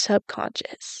almost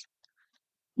subconscious.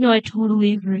 No, I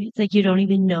totally agree. It's like you don't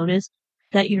even notice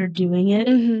that you're doing it.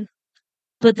 Mhm.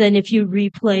 But then if you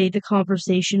replay the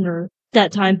conversation or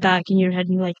that time back in your head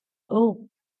and you're like, oh,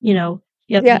 you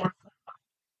have Yeah. more.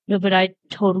 No, but I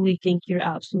totally think you're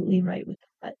absolutely right with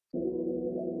that.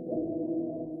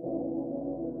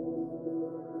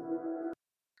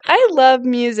 I love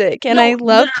music and No, I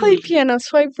love playing literally. piano,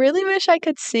 so I really wish I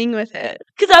could sing with it.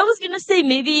 Because I was going to say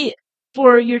maybe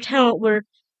for your talent where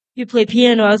you play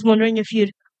piano, I was wondering if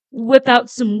you'd whip out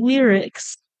some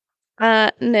lyrics.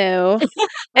 No.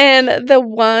 And the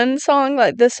one song,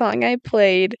 like the song I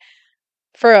played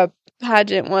for a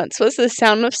pageant once was The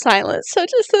Sound of Silence. So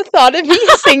just the thought of me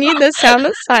singing The Sound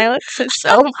of Silence is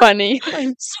so funny.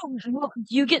 So, do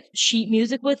you get sheet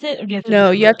music with it, or do you have to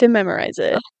No, you have memorize? to memorize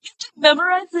it. You have to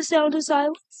memorize the sound of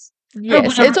silence, or Yes,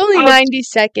 whatever. it's only 90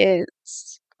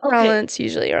 seconds. Okay, Talents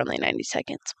usually are only 90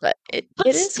 seconds, but but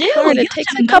it is still, hard. you It have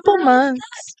takes to a couple memorize.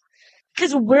 months.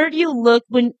 Because where do you look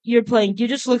when you're playing? Do you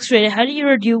just look straight ahead of you,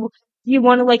 or do you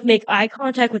want to like make eye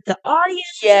contact with the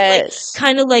audience and like Yes.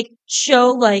 kind of like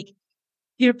show like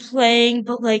you're playing,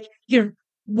 but like you're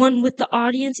one with the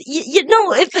audience? You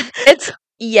know, if It's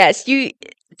yes, you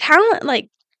talent like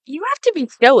you have to be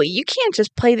showy. You can't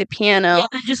just play the piano. Yeah,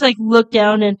 and just like look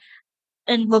down and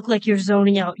look like you're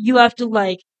zoning out. You have to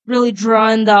like really draw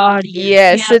in the audience.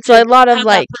 Yes, you have it's to a lot of have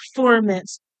like that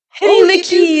performance. hitting the You do.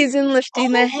 keys and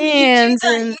lifting the You do hands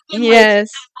that and in like yes.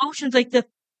 motions, like the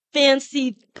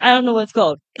fancy. I don't know what it's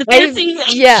called. The I- fancy.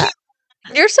 yeah.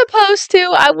 You're supposed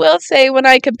to. I will say, when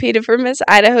I competed for Miss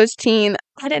Idaho's teen,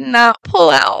 I did not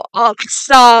pull out all the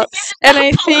stops, and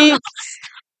I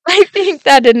think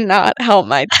that did not help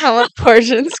my talent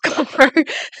portion score.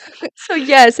 So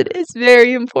yes, it is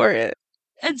very important.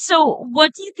 And so,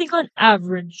 what do you think on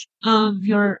average of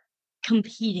your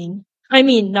competing? I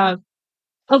mean, no,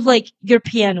 of like your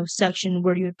piano section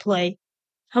where you would play.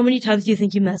 How many times do you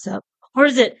think you mess up? Or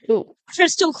is it Ooh,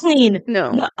 crystal clean?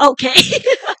 no, Okay.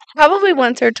 probably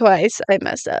once or twice I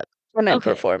mess up when I'm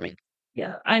Okay. performing.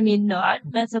 Yeah. I mean, no, I'd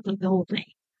mess up like the whole thing.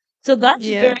 So that's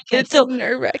Yeah, very good. it's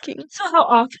nerve-wracking. So how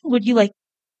often would you like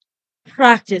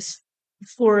practice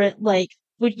for it? Like,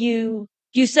 do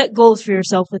you set goals for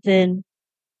yourself within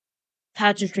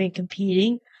pageantry and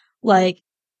competing? Like,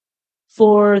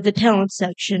 for the talent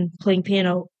section, playing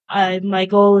piano, my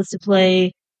goal is to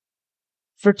play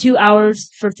for 2 hours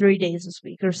for 3 days this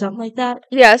week or something like that.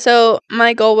 Yeah, so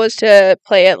my goal was to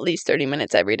play at least 30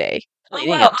 minutes every day leading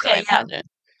wow, up to my pageant.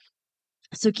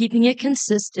 So keeping it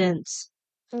consistent.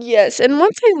 Yes, and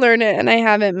once I learn it and I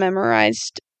have it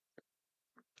memorized,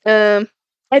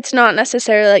 it's not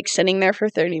necessarily like sitting there for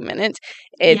 30 minutes.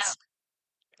 It's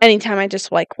anytime I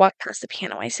just like walk past the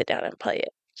piano, I sit down and play it.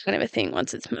 Kind of a thing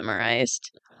once it's memorized.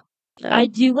 So, I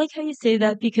do like how you say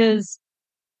that because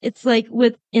it's like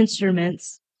with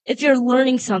instruments. If you're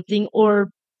learning something or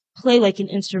play like an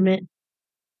instrument,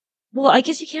 well, I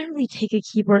guess you can't really take a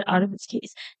keyboard out of its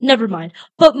case. Never mind.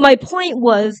 But my point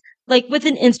was, like with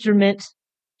an instrument,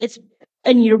 it's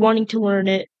and you're wanting to learn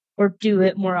it or do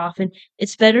it more often,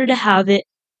 it's better to have it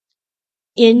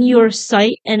in your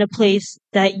sight and a place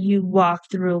that you walk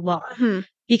through a lot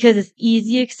because it's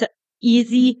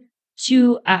easy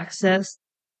to access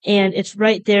and it's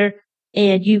right there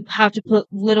and you have to put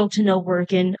little to no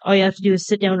work in. All you have to do is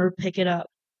sit down or pick it up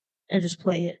and just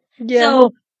play it. yeah.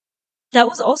 So that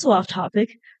was also off topic,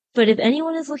 but if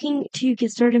anyone is looking to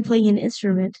get started in playing an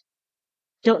instrument,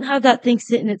 don't have that thing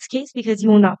sit in its case because you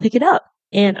will not pick it up.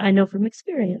 And I know from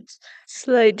experience.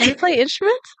 So, like, do you play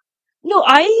instruments? No,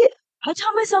 I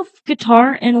taught myself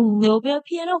guitar and a little bit of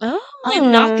piano. Oh.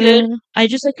 I'm not good. I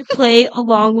just like to play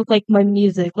along with like my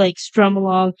music, like strum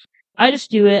along. I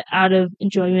just do it out of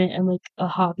enjoyment and like a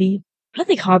hobby. I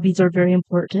think hobbies are very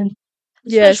important,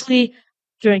 Yes. especially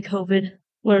during COVID.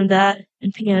 Learned that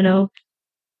in piano,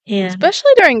 and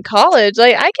Especially during college.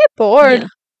 Like, I get bored.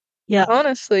 Yeah.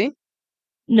 Honestly.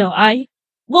 No,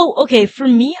 well, okay, for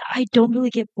me, I don't really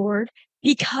get bored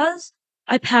because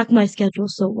I pack my schedule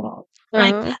so long.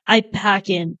 I pack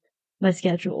in my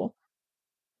schedule.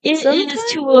 It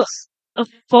is to a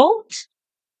fault,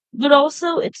 but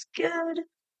also it's good.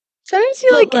 Sometimes you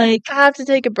But, like have to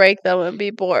take a break though and be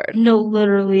bored. No,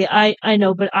 literally, I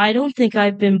know, but I don't think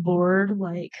I've been bored,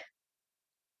 like,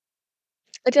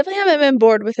 I definitely haven't been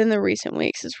bored within the recent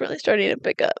weeks. It's really starting to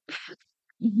pick up.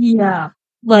 yeah,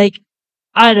 like,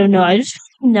 I don't know, I just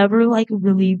never, like,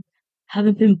 really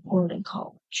haven't been bored in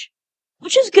college.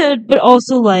 Which is good, but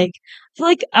also, like, I feel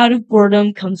like out of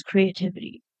boredom comes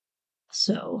creativity.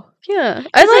 So. Yeah,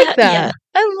 I like that. Yeah.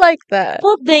 I like that.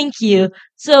 Well, thank you.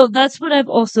 So that's what I've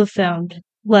also found.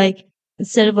 Like,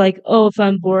 instead of like, oh, if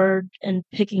I'm bored and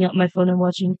picking up my phone and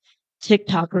watching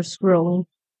TikTok or scrolling,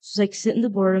 just like sit in the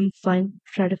boredom,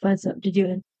 try to find something to do,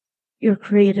 and your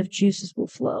creative juices will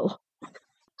flow.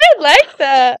 I like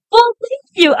that. Well,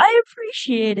 thank you. I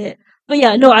appreciate it. But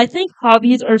yeah, no, I think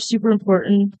hobbies are super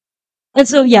important. And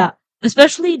so, yeah,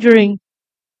 especially during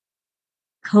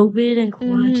COVID and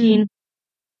quarantine,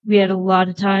 we had a lot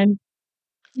of time.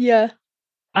 Yeah.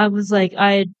 I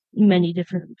had many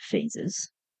different phases.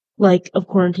 Like, of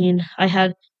quarantine, I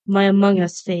had my Among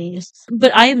Us phase.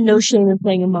 But I have no shame in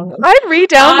playing Among Us. I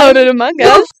re-downloaded Among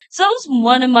Us. So that was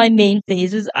one of my main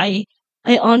phases. I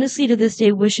honestly, to this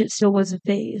day, wish it still was a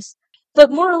phase.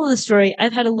 But moral of the story,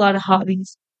 I've had a lot of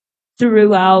hobbies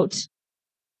throughout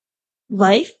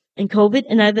life and COVID,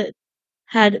 and I've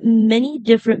had many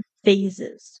different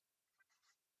phases.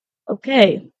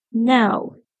 Okay,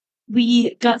 now,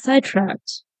 we got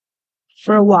sidetracked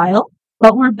for a while,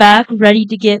 but we're back, ready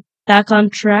to get back on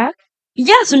track.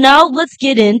 Yeah, so now let's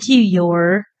get into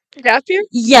your gap year.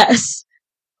 Yes,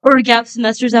 or gap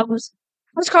semesters.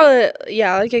 Let's call it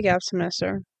like a gap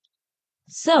semester.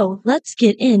 So let's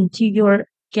get into your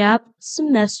gap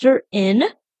semester in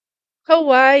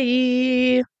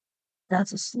Hawaii.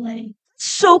 That's a sleigh.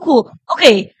 So cool.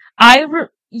 Okay,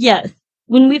 yes,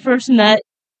 when we first met,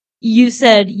 you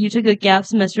said you took a gap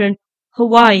semester in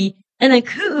Hawaii. And then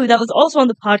Kuu, that was also on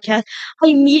the podcast, I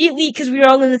immediately, because we were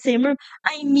all in the same room,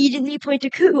 I immediately point to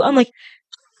Kuu. I'm like,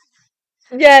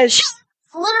 Yes. she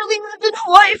literally lived in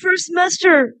Hawaii for a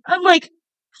semester. I'm like,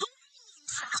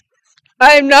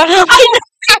 I'm not.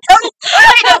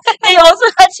 I know. They also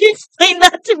had to explain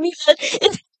that to me. That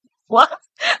it's what?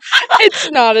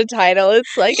 It's not a title.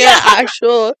 It's like Yeah, an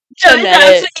actual no, it's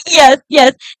genetic. actually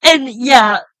yes, and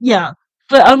yeah.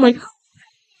 But I'm like,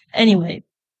 anyway,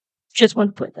 just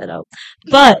want to point that out.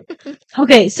 But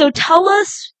okay, so tell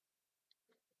us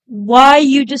why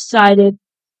you decided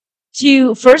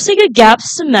to first take a gap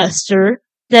semester,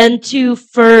 then to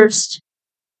first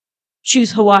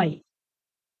choose Hawaii.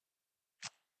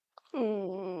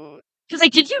 Because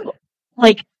like, did you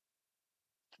like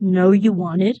know you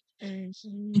wanted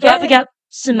to have a gap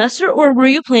semester, or were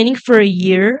you planning for a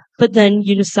year, but then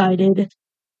you decided?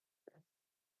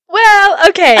 Well,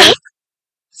 okay.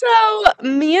 So,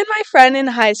 me and my friend in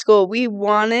high school, we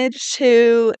wanted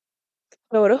to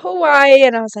go to Hawaii,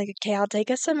 and I was like, okay, I'll take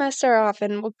a semester off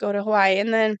and we'll go to Hawaii.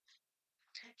 And then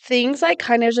things like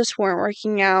kind of just weren't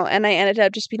working out, and I ended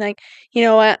up just being like, you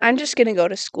know what, I'm just gonna go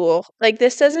to school. Like,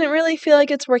 this doesn't really feel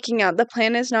like it's working out. The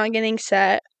plan is not getting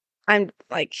set. I'm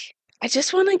like, I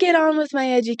just want to get on with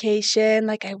my education.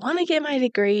 Like, I want to get my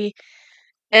degree.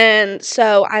 And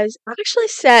so I was actually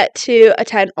set to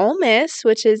attend Ole Miss,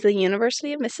 which is the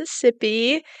University of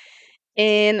Mississippi,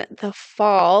 in the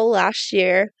fall last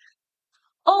year.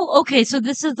 Oh, okay. So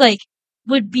this is like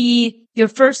would be your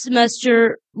first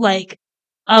semester, like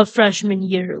of freshman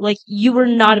year. Like you were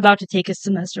not about to take a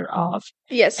semester off,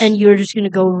 Yes. and you were just gonna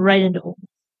go right into.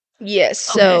 Yes.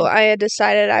 So Okay. I had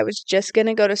decided I was just going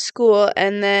to go to school,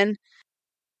 and then,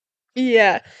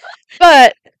 yeah.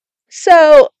 But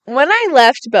so when I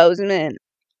left Bozeman,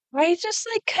 I just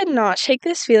like could not shake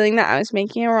this feeling that I was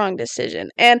making a wrong decision.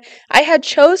 And I had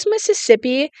chose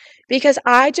Mississippi because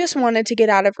I just wanted to get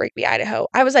out of Rigby, Idaho.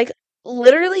 I was like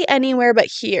literally anywhere but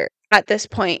here at this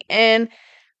point. And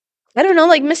I don't know,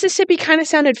 like Mississippi kind of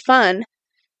sounded fun.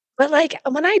 But like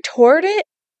when I toured it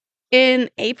in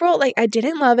April, like I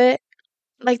didn't love it.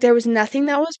 Like there was nothing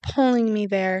that was pulling me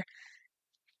there.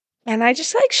 And I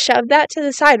just like shoved that to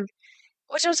the side,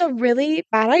 which was a really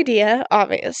bad idea,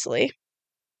 obviously.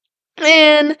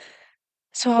 And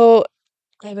so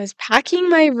I was packing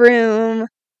my room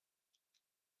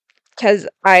because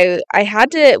I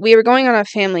had to. We were going on a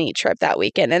family trip that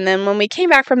weekend, and then when we came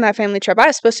back from that family trip, I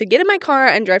was supposed to get in my car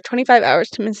and drive 25 hours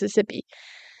to Mississippi.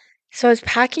 So I was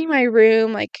packing my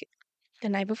room like the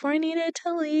night before I needed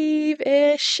to leave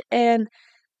ish, and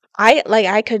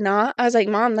I could not. I was like,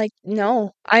 Mom, like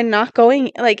no, I'm not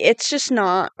going. Like it's just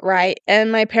not right.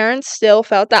 And my parents still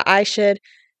felt that I should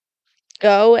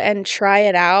go and try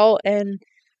it out and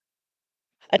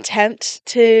attempt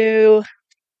to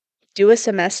do a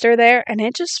semester there, and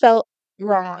it just felt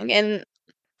wrong, and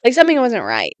like something wasn't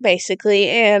right basically.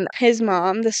 And his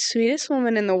mom, the sweetest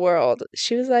woman in the world,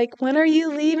 she was like, when are you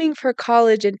leaving for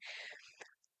college? And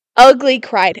ugly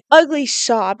cried, ugly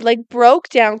sobbed, like broke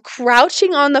down,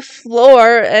 crouching on the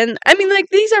floor. And I mean, like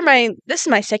this is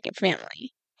my second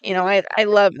family, I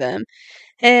love them.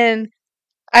 And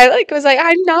I like was like,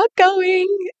 I'm not going.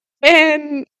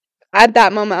 And at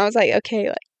that moment I was like, okay,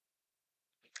 like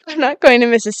I'm not going to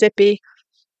Mississippi.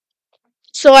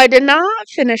 So I did not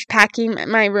finish packing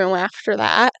my room after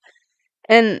that.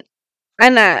 And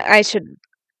I should,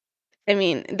 I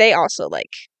mean, they also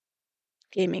like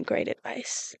gave me great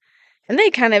advice. And they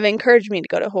kind of encouraged me to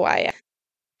go to Hawaii.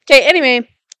 Okay, anyway,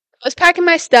 I was packing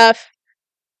my stuff,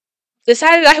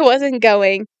 decided I wasn't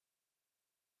going.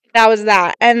 That was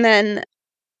that. And then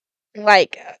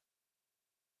like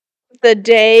the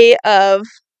day of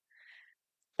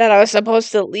that I was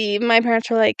supposed to leave, my parents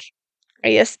were like, "Are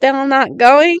you still not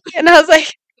going?" And I was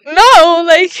like, "No,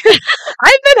 like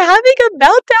I've been having a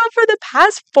meltdown for the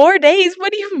past 4 days.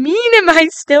 What do you mean am I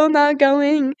still not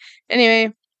going?"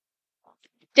 Anyway,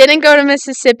 didn't go to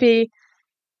Mississippi,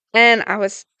 and I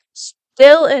was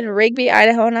still in Rigby,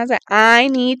 Idaho, and I was like, I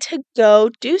need to go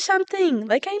do something.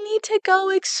 Like I need to go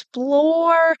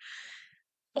explore,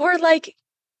 or like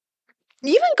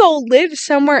even go live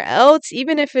somewhere else,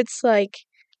 even if it's like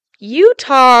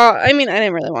Utah. I mean, I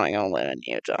didn't really want to go live in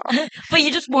Utah. But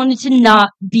you just wanted to not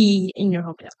be in your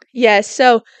hometown. Yeah,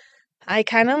 so I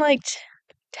kind of like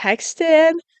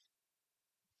texted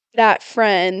that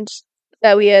friend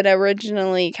that we had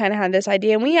originally kind of had this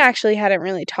idea, and we actually hadn't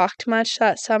really talked much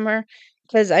that summer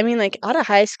because I mean, like out of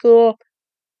high school,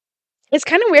 it's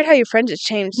kind of weird how your friends just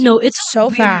change No, it's a so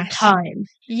weird fast. time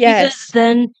because Yes,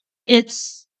 then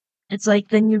it's it's like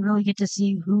then you really get to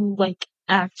see who like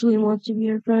actually wants to be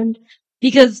your friend.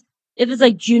 Because if it's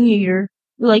like junior year,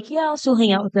 you're like, yeah, I'll still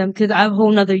hang out with them because I have a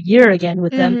whole another year again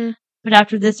with them. Mhm. But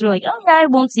after this, they're like, oh yeah, I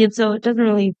won't see them, so it doesn't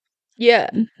really Yeah.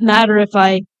 matter if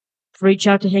I reach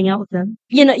out to hang out with them.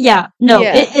 Yeah, no,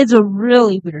 Yeah. it is a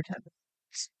really weird time.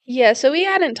 Yeah, so we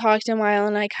hadn't talked in a while,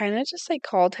 and I kind of just like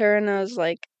called her and I was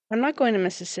like, I'm not going to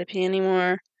Mississippi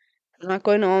anymore. I'm not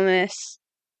going to Ole Miss.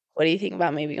 What do you think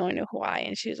about maybe going to Hawaii?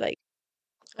 And she was like,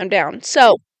 I'm down.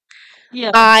 So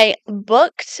Yeah. I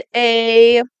booked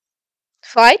a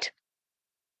flight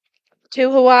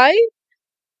to Hawaii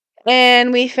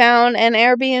and we found an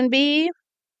Airbnb,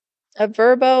 a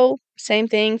Verbo, same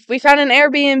thing. We found an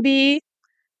Airbnb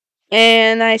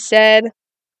and I said,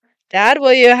 Dad,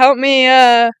 will you help me?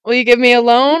 Will you give me a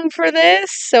loan for this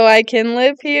so I can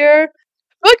live here?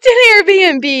 Booked an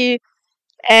Airbnb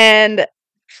and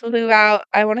flew out,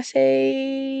 I want to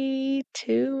say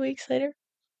 2 weeks later,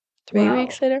 3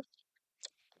 weeks Wow. later.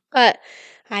 But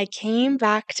I came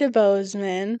back to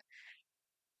Bozeman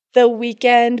the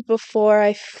weekend before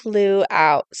I flew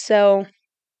out. So,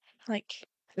 like,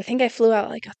 I think I flew out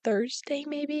like a Thursday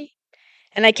maybe.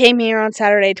 And I came here on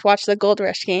Saturday to watch the Gold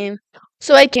Rush game.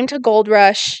 So I came to Gold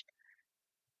Rush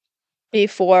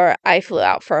before I flew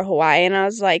out for Hawaii and I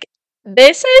was like,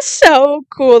 this is so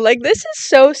cool. Like, this is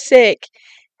so sick.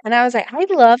 And I was like, I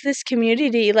love this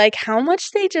community. Like, how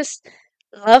much they just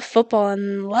love football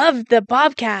and love the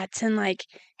Bobcats and like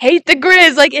hate the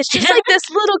Grizz. Like, it's just like this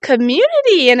little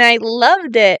community and I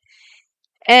loved it.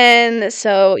 And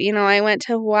so, I went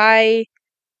to Hawaii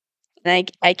and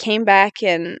I came back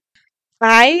and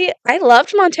I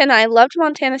loved Montana. I loved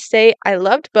Montana State. I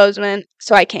loved Bozeman.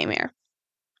 So I came here.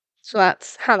 So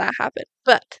that's how that happened.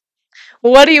 But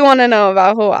what do you want to know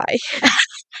about Hawaii?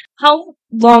 How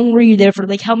long were you there for?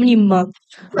 Like, how many months,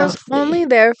 I was roughly? only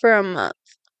there for a month.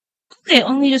 Okay,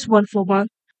 only just one full month.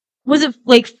 Was it,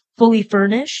 like, fully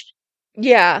furnished?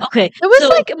 Yeah. Okay, It was so,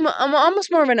 like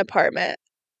almost more of an apartment,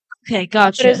 okay,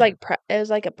 but it was gotcha, like it was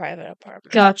like a private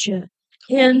apartment. gotcha.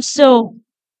 And so,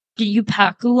 did you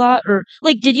pack a lot? Or,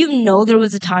 like, did you know there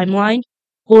was a timeline?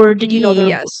 Or did you know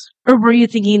Yes. or were you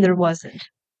thinking there wasn't?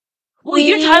 Well,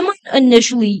 your We timeline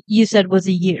initially, you said was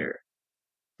a year.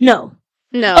 No.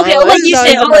 Okay, No, I'll it let was you say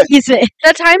always it, a I'll let month. you say it.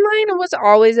 The timeline was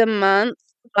always a month,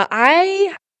 but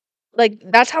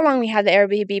that's how long we had the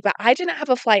Airbnb, but I didn't have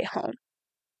a flight home.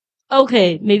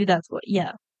 Okay, maybe that's what,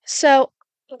 yeah. So,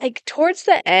 like towards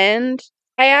the end,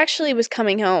 I actually was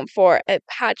coming home for a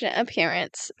pageant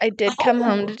appearance. I did come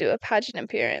home to Oh, do a pageant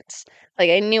appearance. Like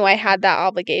I knew I had that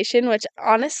obligation, which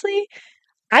honestly,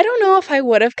 I don't know if I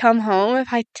would have come home if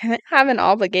I didn't have an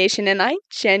obligation, and I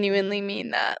genuinely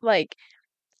mean that. Like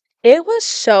it was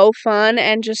so fun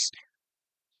and just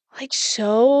like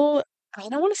so I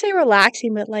don't want to say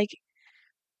relaxing, but like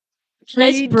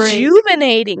nice break.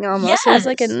 rejuvenating almost. It was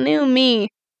like a Yes. new me.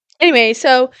 Anyway,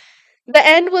 so the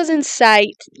end was in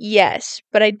sight, yes,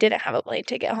 but I didn't have a plane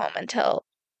ticket home until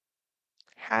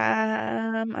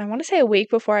I want to say a week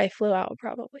before I flew out,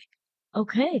 probably.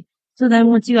 Okay. So then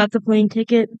once you got the plane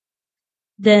ticket,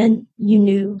 then you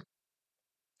knew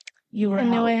you were I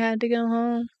knew I out. had to go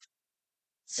home.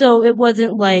 So it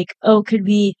wasn't like, oh, could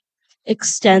we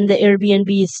extend the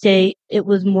Airbnb stay? It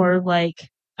was more like,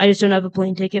 I just don't have a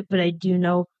plane ticket, but I do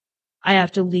know I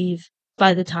have to leave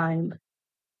by the time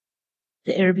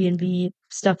the Airbnb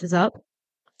stuff is up.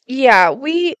 Yeah,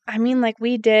 we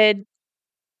did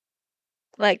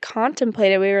like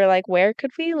contemplate it. We were like, where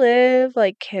could we live?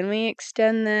 Like, can we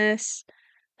extend this?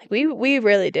 Like, we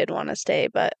really did want to stay,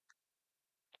 but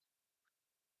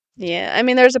yeah,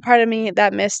 there's a part of me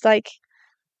that missed like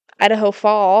Idaho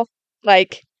fall.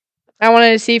 Like, I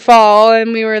wanted to see fall,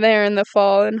 and we were there in the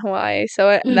fall in Hawaii,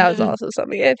 so that was Hmm. also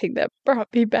something I think that brought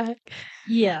me back.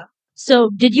 Yeah. So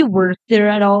did you work there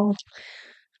at all?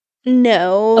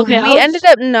 No, Okay, we ended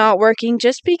up not working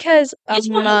just because a it's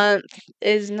fine. month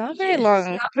is not very Yeah, it's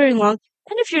long. not very long.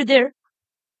 And if you're there,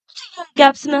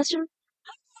 gap semester,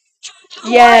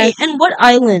 Yeah, Hawaii. And what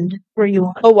island were you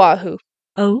on? Oahu.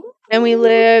 Oh, And we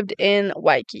lived in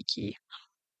Waikiki.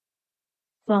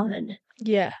 fun.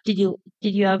 Yeah. Did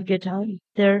you have a good time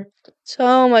there?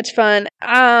 So much fun.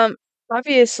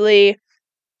 Obviously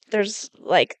there's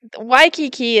like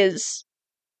Waikiki is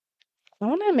I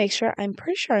want to make sure I'm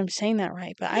pretty sure I'm saying that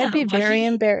right, but I'd Yeah, be very Waikiki.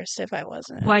 embarrassed if I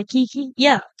wasn't. Waikiki?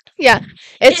 Yeah. Yeah.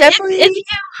 It's If definitely you,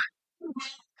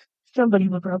 somebody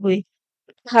would probably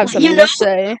have let you something know. to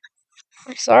say.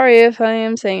 I'm sorry if I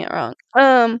am saying it wrong.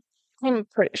 I'm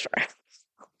pretty sure.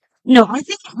 No, I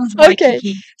think it was Okay.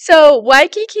 Waikiki. So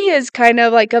Waikiki is kind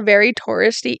of like a very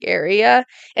touristy area.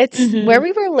 It's where Hmm.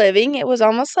 we were living. It was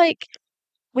almost like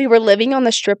we were living on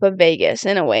the strip of Vegas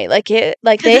in a way. Like they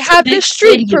it's a have the big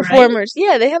street city, right? performers.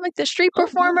 Yeah, they have like the street Oh,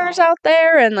 performers wow. out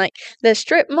there and like the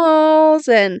strip malls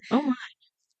and Oh my.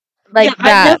 like Yeah, I've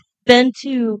that. never been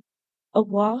to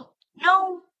Oahu.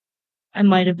 No, I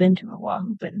might have been to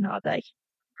Oahu, but not that I can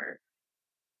remember.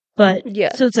 But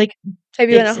Yeah. so it's like Have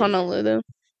you big been to city, Honolulu?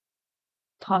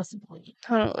 possibly. I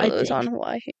Honolulu is think.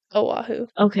 on Oahu.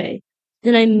 Okay,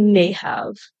 then I may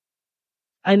have.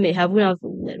 I may have when I was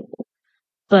little.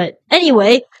 But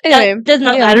anyway, that Anyway, does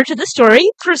not yeah. matter to the story.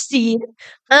 Proceed.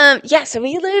 Yeah, so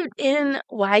we lived in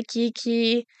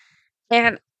Waikiki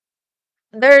and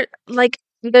there like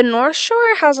the North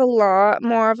Shore has a lot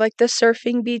more of like the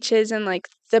surfing beaches and like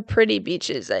the pretty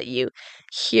beaches that you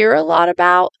hear a lot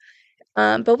about.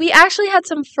 But we actually had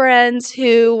some friends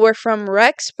who were from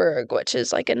Rexburg, which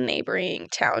is like a neighboring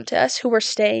town to us, who were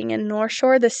staying in North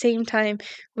Shore the same time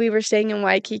we were staying in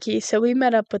Waikiki. So we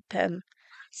met up with them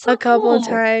So a couple of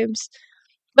cool. times.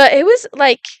 But it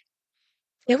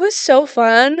was so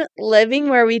fun living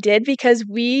where we did because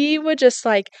we would just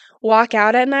like walk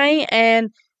out at night and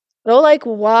go like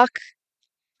walk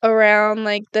around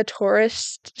like the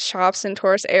tourist shops and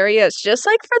tourist areas just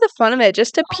like for the fun of it,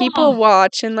 just to people Oh,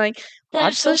 watch and like that is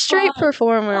watch so the street fun. Oh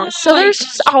performers. So my there's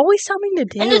just gosh. always something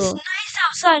to And it's do. nice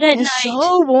outside at It's night.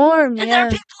 so warm, And there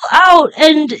are yeah. people out.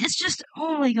 And it's just,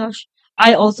 oh my gosh.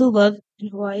 I also love in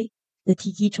Hawaii the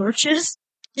tiki torches.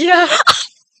 Yeah. I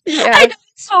Yeah. know it's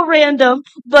so random,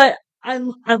 but I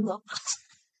love them.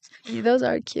 Yeah, those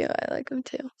are cute. I like them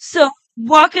too. So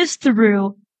walk us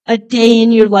through a day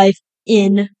in your life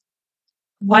in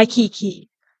Waikiki.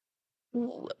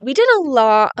 We did a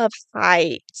lot of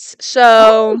hikes.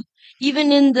 So Oh,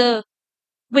 even in the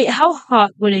wait, how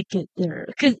hot would it get there?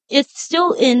 Because it's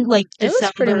still in like it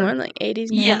was pretty December. warm, like 80s,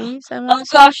 Yeah. 90s, I Oh want to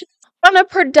say. gosh. On a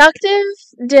productive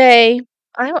day,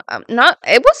 I'm not,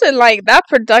 it wasn't like that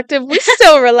productive. We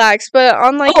still relaxed, but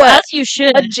on like Oh, as you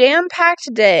should. a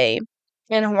jam-packed day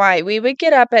in Hawaii, we would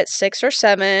get up at 6 or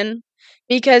 7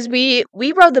 because we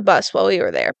rode the bus while we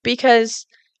were there because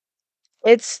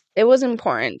it was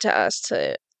important to us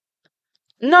to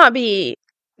not be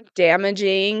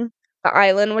damaging the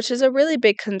island, which is a really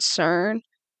big concern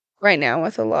right now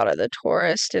with a lot of the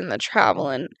tourists and the travel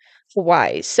in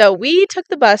Hawaii. So we took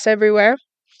the bus everywhere.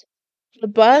 The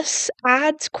bus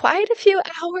adds quite a few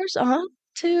hours on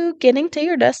to getting to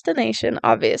your destination,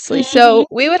 obviously. So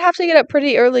we would have to get up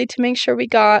pretty early to make sure we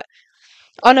got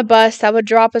on a bus that would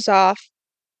drop us off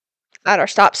at our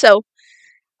stop. So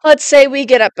let's say we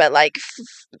get up at like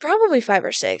probably 5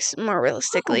 or 6, more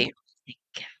realistically.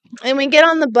 And we get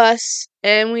on the bus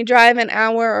and we drive an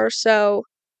hour or so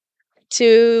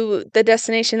to the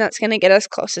destination that's going to get us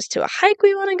closest to a hike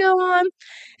we want to go on.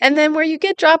 And then where you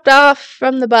get dropped off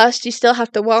from the bus, you still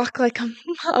have to walk like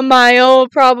a mile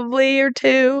probably or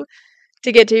two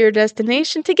to get to your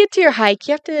destination. To get to your hike,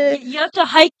 you have to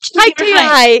hike to your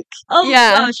hike. Oh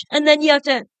Yeah. gosh. And then you have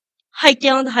to hike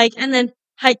down the hike and then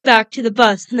hike back to the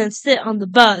bus and then sit on the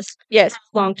bus. Yes.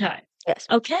 For a long time. Yes.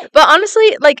 Okay. But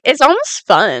honestly, like it's almost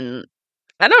fun.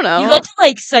 I don't know. You like to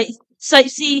like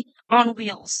sightsee on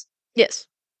wheels. Yes.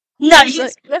 Nice.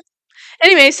 Like,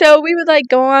 anyway, so we would like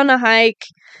go on a hike,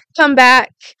 come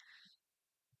back,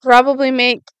 probably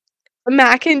make a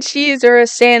mac and cheese or a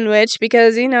sandwich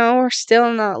because we're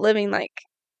still not living like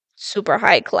super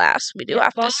high class. We do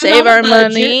have to save our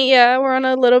money. Yeah, we're on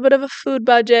a little bit of a food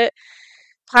budget.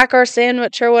 Pack our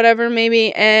sandwich or whatever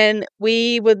maybe, and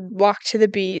we would walk to the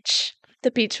beach.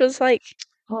 The beach was like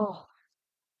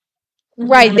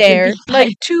right there,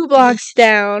 like 2 blocks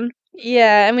down.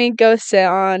 Yeah, and we'd go sit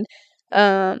on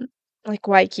like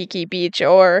Waikiki Beach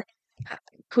or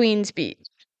Queens Beach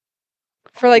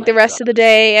for like the rest of the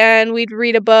day, and we'd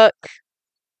read a book.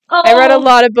 I read a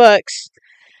lot of books.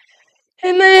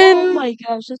 And then oh my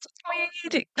gosh,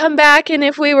 we'd come back, and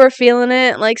if we were feeling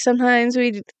it, like sometimes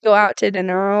we'd go out to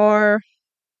dinner or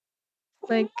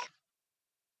like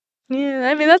yeah,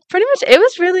 I mean that's pretty much it.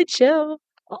 Was really chill.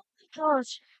 Oh my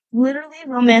gosh. Literally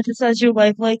romanticize your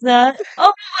life like that.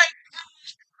 Oh my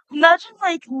gosh. Imagine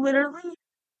like literally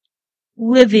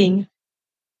living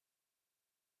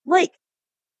like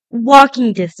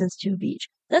walking distance to a beach.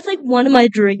 That's like one of my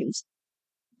dreams.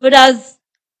 But as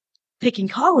picking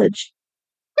college,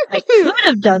 I could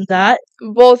have done that.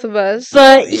 Both of us.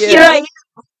 But here I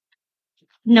am.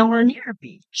 Nowhere near a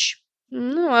beach.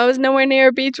 No, I was nowhere near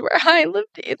a beach where I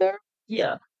lived either.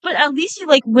 Yeah. But at least you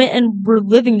like went and were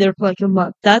living there for like a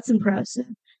month. That's impressive.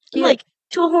 And, like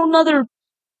to a whole nother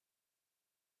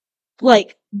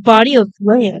like body of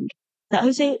land. That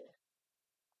would say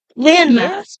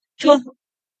landmass.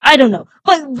 I don't know.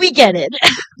 But we get it.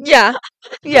 Yeah.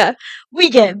 Yeah. We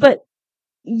get it. But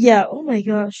Yeah, oh my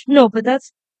gosh. No, but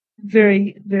that's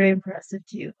very, very impressive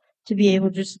to be able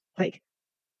to just like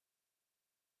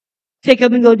pick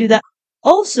up and go do that.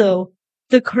 Also,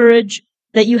 the courage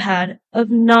that you had of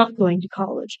not going to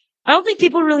college. I don't think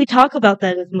people really talk about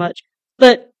that as much,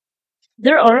 but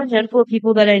there are a handful of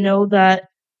people that I know that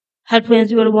had plans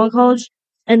to go to one college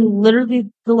and literally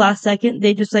the last second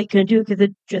they just like couldn't do it because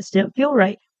it just didn't feel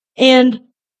right. And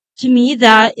to me,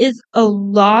 that is a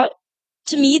lot.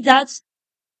 To me, that's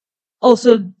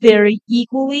also very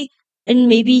equally and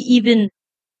maybe even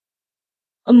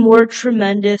a more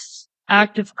tremendous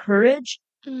act of courage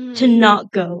to Mm.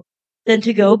 not go than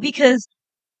to go because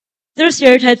there are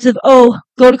stereotypes of, oh,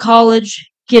 go to college,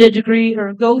 get a degree,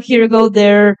 or go here, go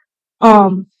there.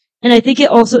 Um, and I think it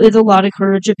also is a lot of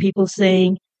courage of people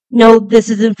saying, no, this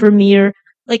isn't for me, or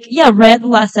like, yeah, right at the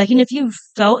last second, if you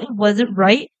felt it wasn't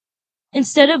right,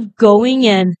 instead of going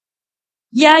and,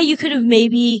 yeah, you could have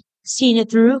maybe seen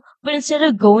it through, but instead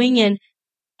of going and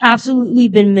absolutely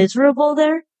been miserable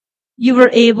there, you were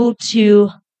able to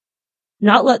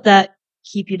not let that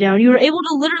keep you down. You were able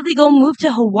to literally go move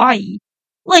to Hawaii.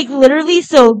 Like literally,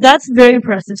 so that's very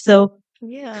impressive. So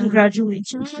Yeah.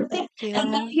 congratulations Oh, for that. thank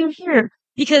And now you. you're here.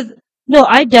 Because no,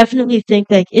 I definitely think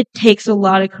like it takes a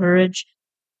lot of courage,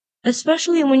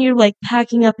 especially when you're like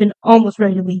packing up and almost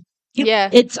ready to leave. Yeah.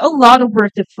 It's a lot of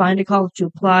work to find a college to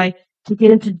apply, to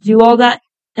get in to do all that,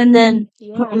 and then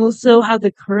Yeah. also have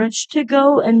the courage to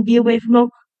go and be away from home.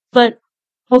 But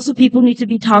also people need to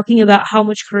be talking about how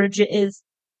much courage it is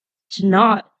to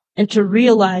not and to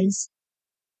realize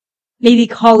maybe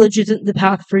college isn't the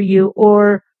path for you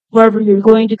or wherever you're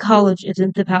going to college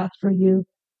isn't the path for you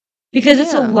because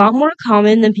it's a Yeah. lot more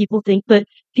common than people think, but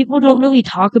people don't really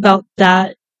talk about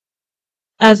that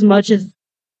as much as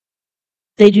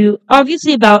they do,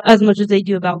 obviously about as much as they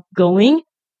do about going,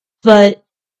 but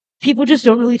people just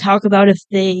don't really talk about if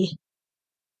they,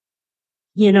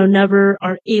 never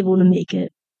are able to make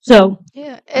it. So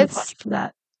Yeah. I applaud you for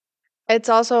that. It's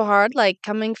also hard, like,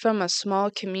 coming from a small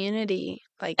community.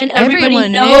 Like, And everybody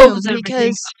everyone knew knows everything.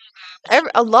 because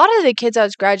a lot of the kids I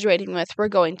was graduating with were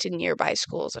going to nearby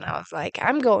schools, and I was like,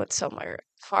 I'm going somewhere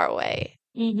far away.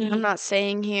 I'm Hmm. not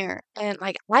staying here. And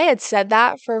like, I had said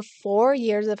that for 4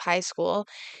 years of high school,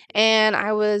 and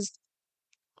I was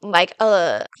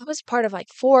part of like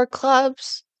four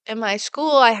clubs in my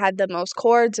school. I had the most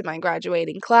cords in my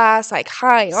graduating class, like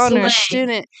high honors Slay.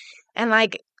 student, and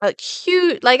like a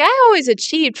cute, like I always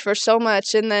achieved for so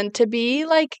much. And then to be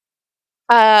like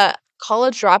a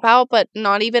college dropout, but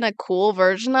not even a cool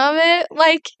version of it,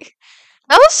 like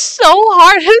that was so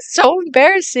hard. It was so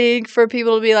embarrassing for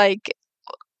people to be like,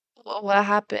 What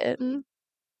happened?"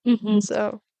 Hmm.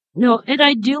 So, No, and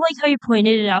I do like how you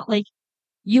pointed it out. Like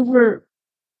you were,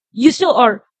 you still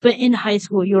are, but in high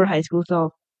school, you were high school,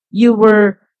 so you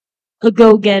were a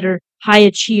go-getter, high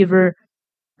achiever,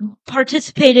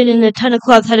 participated in a ton of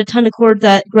clubs, had a ton of cords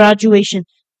at graduation.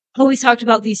 Always talked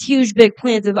about these huge, big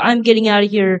plans of I'm getting out of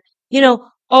here,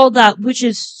 all that, which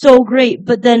is so great.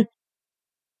 But then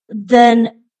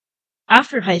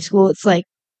after high school, it's like,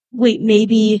 wait,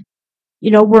 maybe,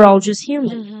 we're all just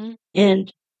human. mhm.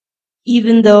 And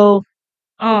even though,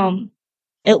 um,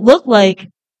 it looked like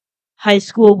high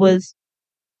school was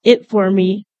it for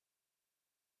me,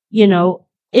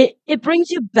 it brings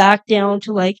you back down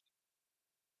to like,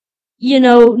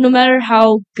 no matter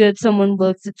how good someone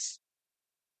looks,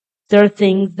 there are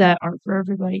things that aren't for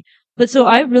everybody. But so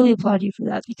I really applaud you for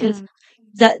that because Mm.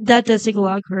 that does take a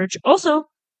lot of courage. Also,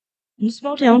 in a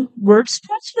small town, word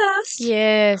spreads fast.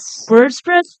 Yes. Word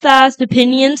spreads fast.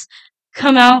 Opinions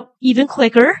come out even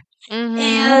quicker,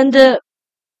 Mhm.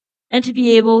 and to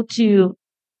be able to,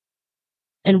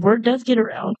 and word does get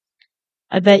around.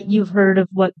 I bet you've heard of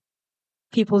what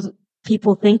people's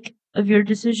people think of your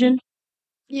decision,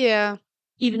 Yeah.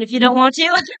 even if you don't want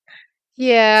to.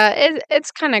 Yeah,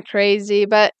 it's kind of crazy,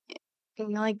 but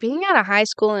like being out of high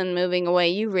school and moving away,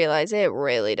 you realize it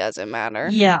really doesn't matter.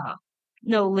 Yeah,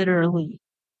 no, literally.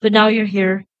 But now you're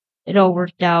here. It all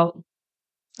worked out,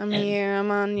 I'm and here, I'm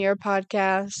on your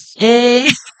podcast. eh,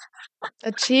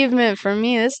 Achievement for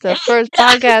me. This is the first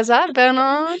podcast I've been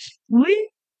on. we.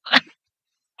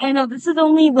 I know this is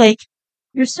only like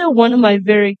you're still one of my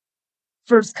very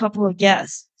first couple of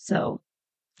guests, so I'm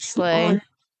Slay. honored.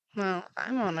 Well,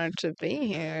 I'm honored to be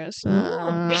here, Ooh, so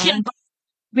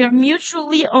we are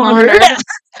mutually honored. honored.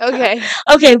 Okay.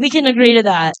 Okay, we can agree to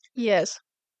that. Yes.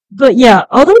 But yeah,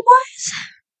 otherwise,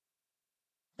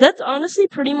 that's honestly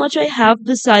pretty much I have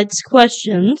besides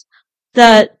questions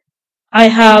that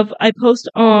I post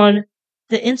on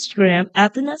the Instagram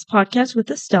at the Nest Podcast with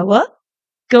Estella.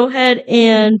 Go ahead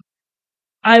and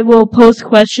I will post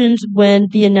questions when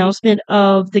the announcement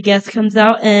of the guest comes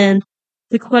out, and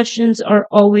the questions are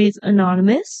always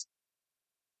anonymous.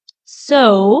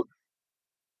 So,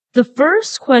 the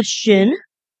first question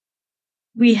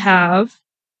we have,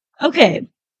 okay,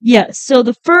 yes. So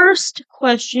the first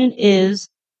question is,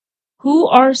 who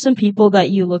are some people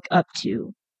that you look up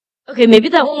to? Okay, maybe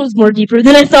that one was more deeper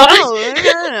than I thought.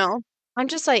 No. I'm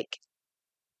just like,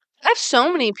 I have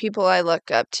so many people I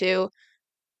look up to.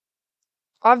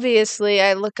 Obviously,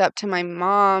 I look up to my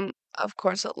mom, of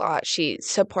course, a lot. She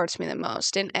supports me the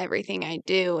most in everything I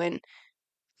do, and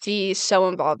she's so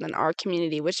involved in our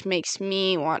community, which makes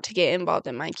me want to get involved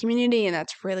in my community, and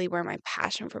that's really where my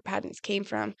passion for pageants came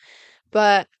from.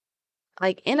 But,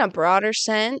 like, in a broader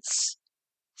sense,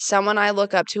 someone I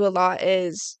look up to a lot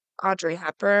is Audrey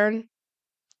Hepburn.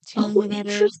 Do you know Oh, who that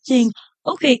interesting.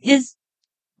 is?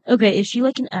 Okay, is she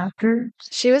like an actor?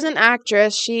 She was an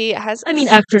actress. She has I mean,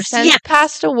 actress. since Yes.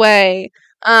 passed away.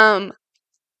 Um,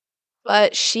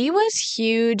 but she was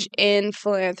huge in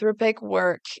philanthropic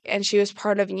work and she was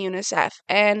part of UNICEF.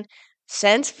 And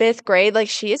since 5th grade, like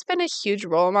she has been a huge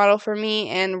role model for me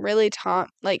and really taught,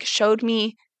 like, showed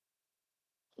me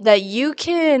that you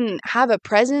can have a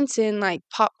presence in like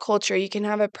pop culture, you can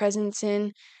have a presence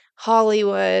in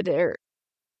Hollywood or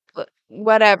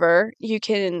whatever, you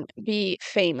can be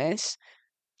famous,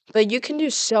 but you can do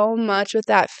so much with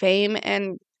that fame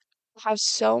and have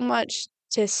so much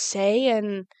to say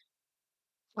and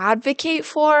advocate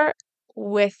for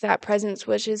with that presence,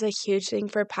 which is a huge thing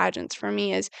for pageants for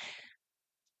me is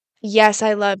yes,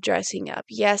 I love dressing up.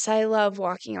 Yes, I love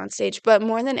walking on stage, but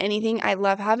more than anything, I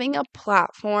love having a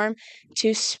platform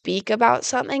to speak about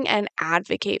something and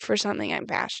advocate for something I'm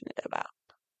passionate about.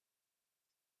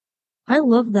 I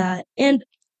love that. And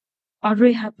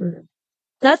Audrey Hepburn.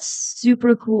 That's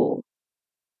super cool.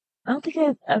 I don't think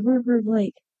I've ever heard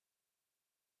like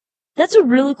that's a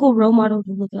really cool role model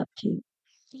to look up to.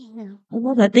 Yeah. I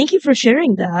love that. Thank you for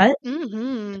sharing that.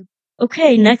 Mhm.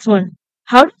 Okay, next one.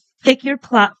 How to pick your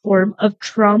platform of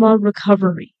trauma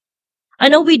recovery. I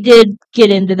know we did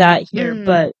get into that here, Mhm.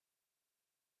 but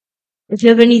if you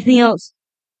have anything else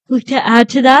like to add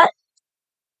to that,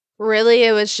 Really,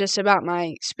 it was just about my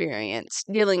experience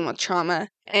dealing with trauma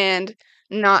and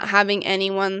not having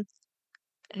anyone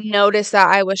notice that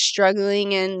I was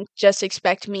struggling and just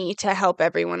expect me to help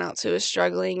everyone else who is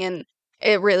struggling. And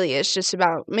it really is just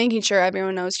about making sure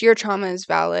everyone knows your trauma is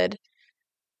valid.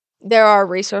 There are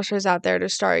resources out there to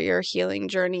start your healing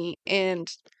journey, and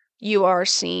you are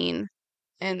seen,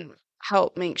 and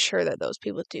help make sure that those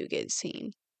people do get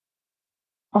seen.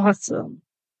 awesome.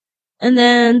 And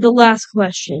then the last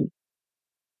question.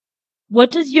 What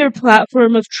does your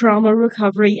platform of trauma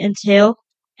recovery entail,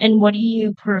 and what do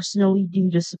you personally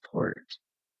do to support?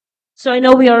 So I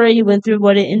know we already went through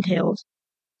what it entails.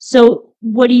 So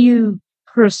what do you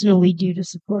personally do to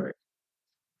support?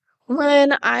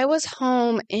 When I was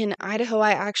home in Idaho,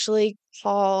 I actually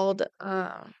called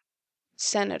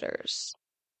senators.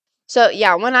 So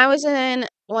yeah, when I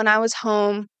was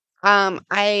home,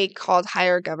 I called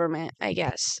higher government, I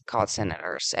guess, called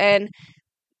senators, and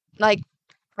like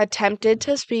attempted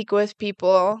to speak with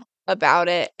people about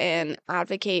it and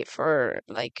advocate for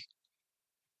like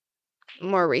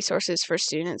more resources for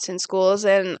students in schools.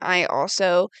 And I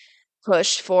also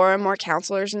pushed for more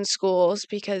counselors in schools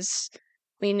because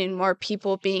we need more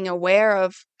people being aware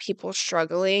of people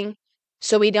struggling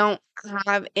so we don't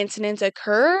have incidents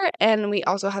occur, and we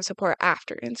also have support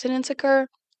after incidents occur.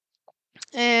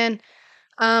 And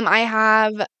I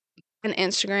have an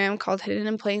Instagram called Hidden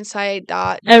in Plain Sight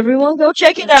Everyone go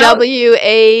check it out.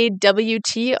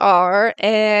 WAWTR,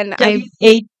 and I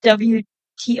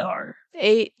WAWTR.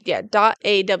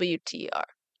 AWTR,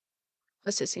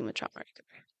 assisting with trauma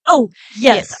recovery. Oh,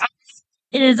 yes. Yes.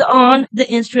 It is on the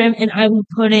Instagram, and I will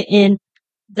put it in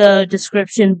the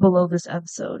description below this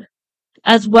episode,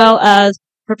 as well as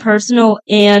her personal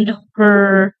and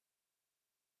her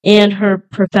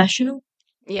professional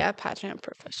Yeah, pageant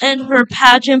professional. and her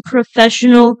pageant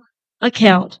professional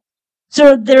account.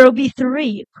 So there will be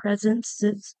three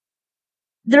presences.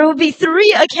 There will be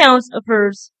three accounts of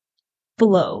hers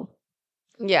below.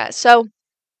 Yeah, so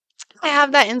I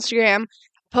have that Instagram,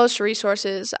 post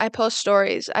resources, I post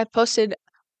stories. I posted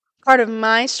part of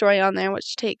my story on there,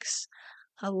 which takes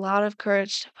a lot of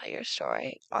courage to put your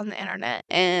story on the internet.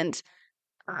 And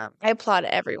I applaud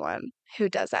everyone who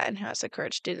does that and who has the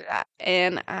courage to do that.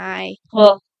 And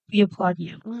Well, we applaud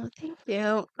you. well, thank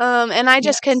you. And I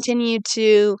just Yes. continue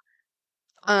to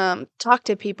talk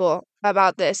to people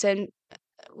about this and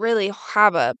really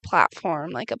have a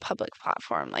platform, like a public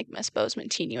platform, like Miss Bozeman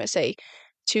Teen USA,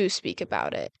 to speak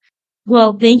about it.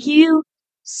 Well, thank you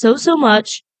so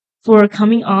much for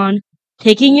coming on,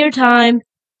 taking your time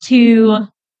to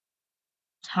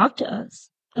talk to us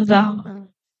about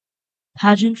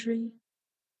pageantry,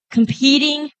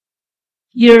 competing,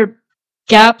 your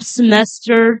gap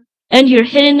semester, and your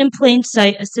hidden in plain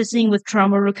sight assisting with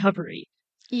trauma recovery.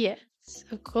 Yes,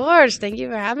 of course. Thank you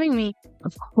for having me.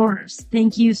 Of course.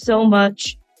 Thank you so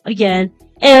much again.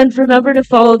 And remember to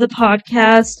follow the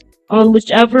podcast on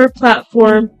whichever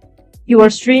platform you are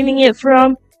streaming it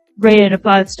from. Rate it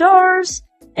 5 stars.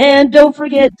 And don't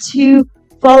forget to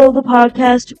follow the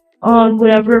podcast on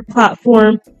whatever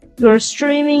platform you're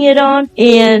streaming it on.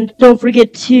 And don't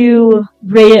forget to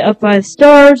rate it 5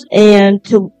 stars and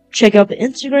to check out the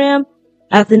Instagram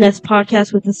at the Nest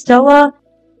Podcast with Estella.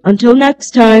 Until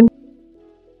next time.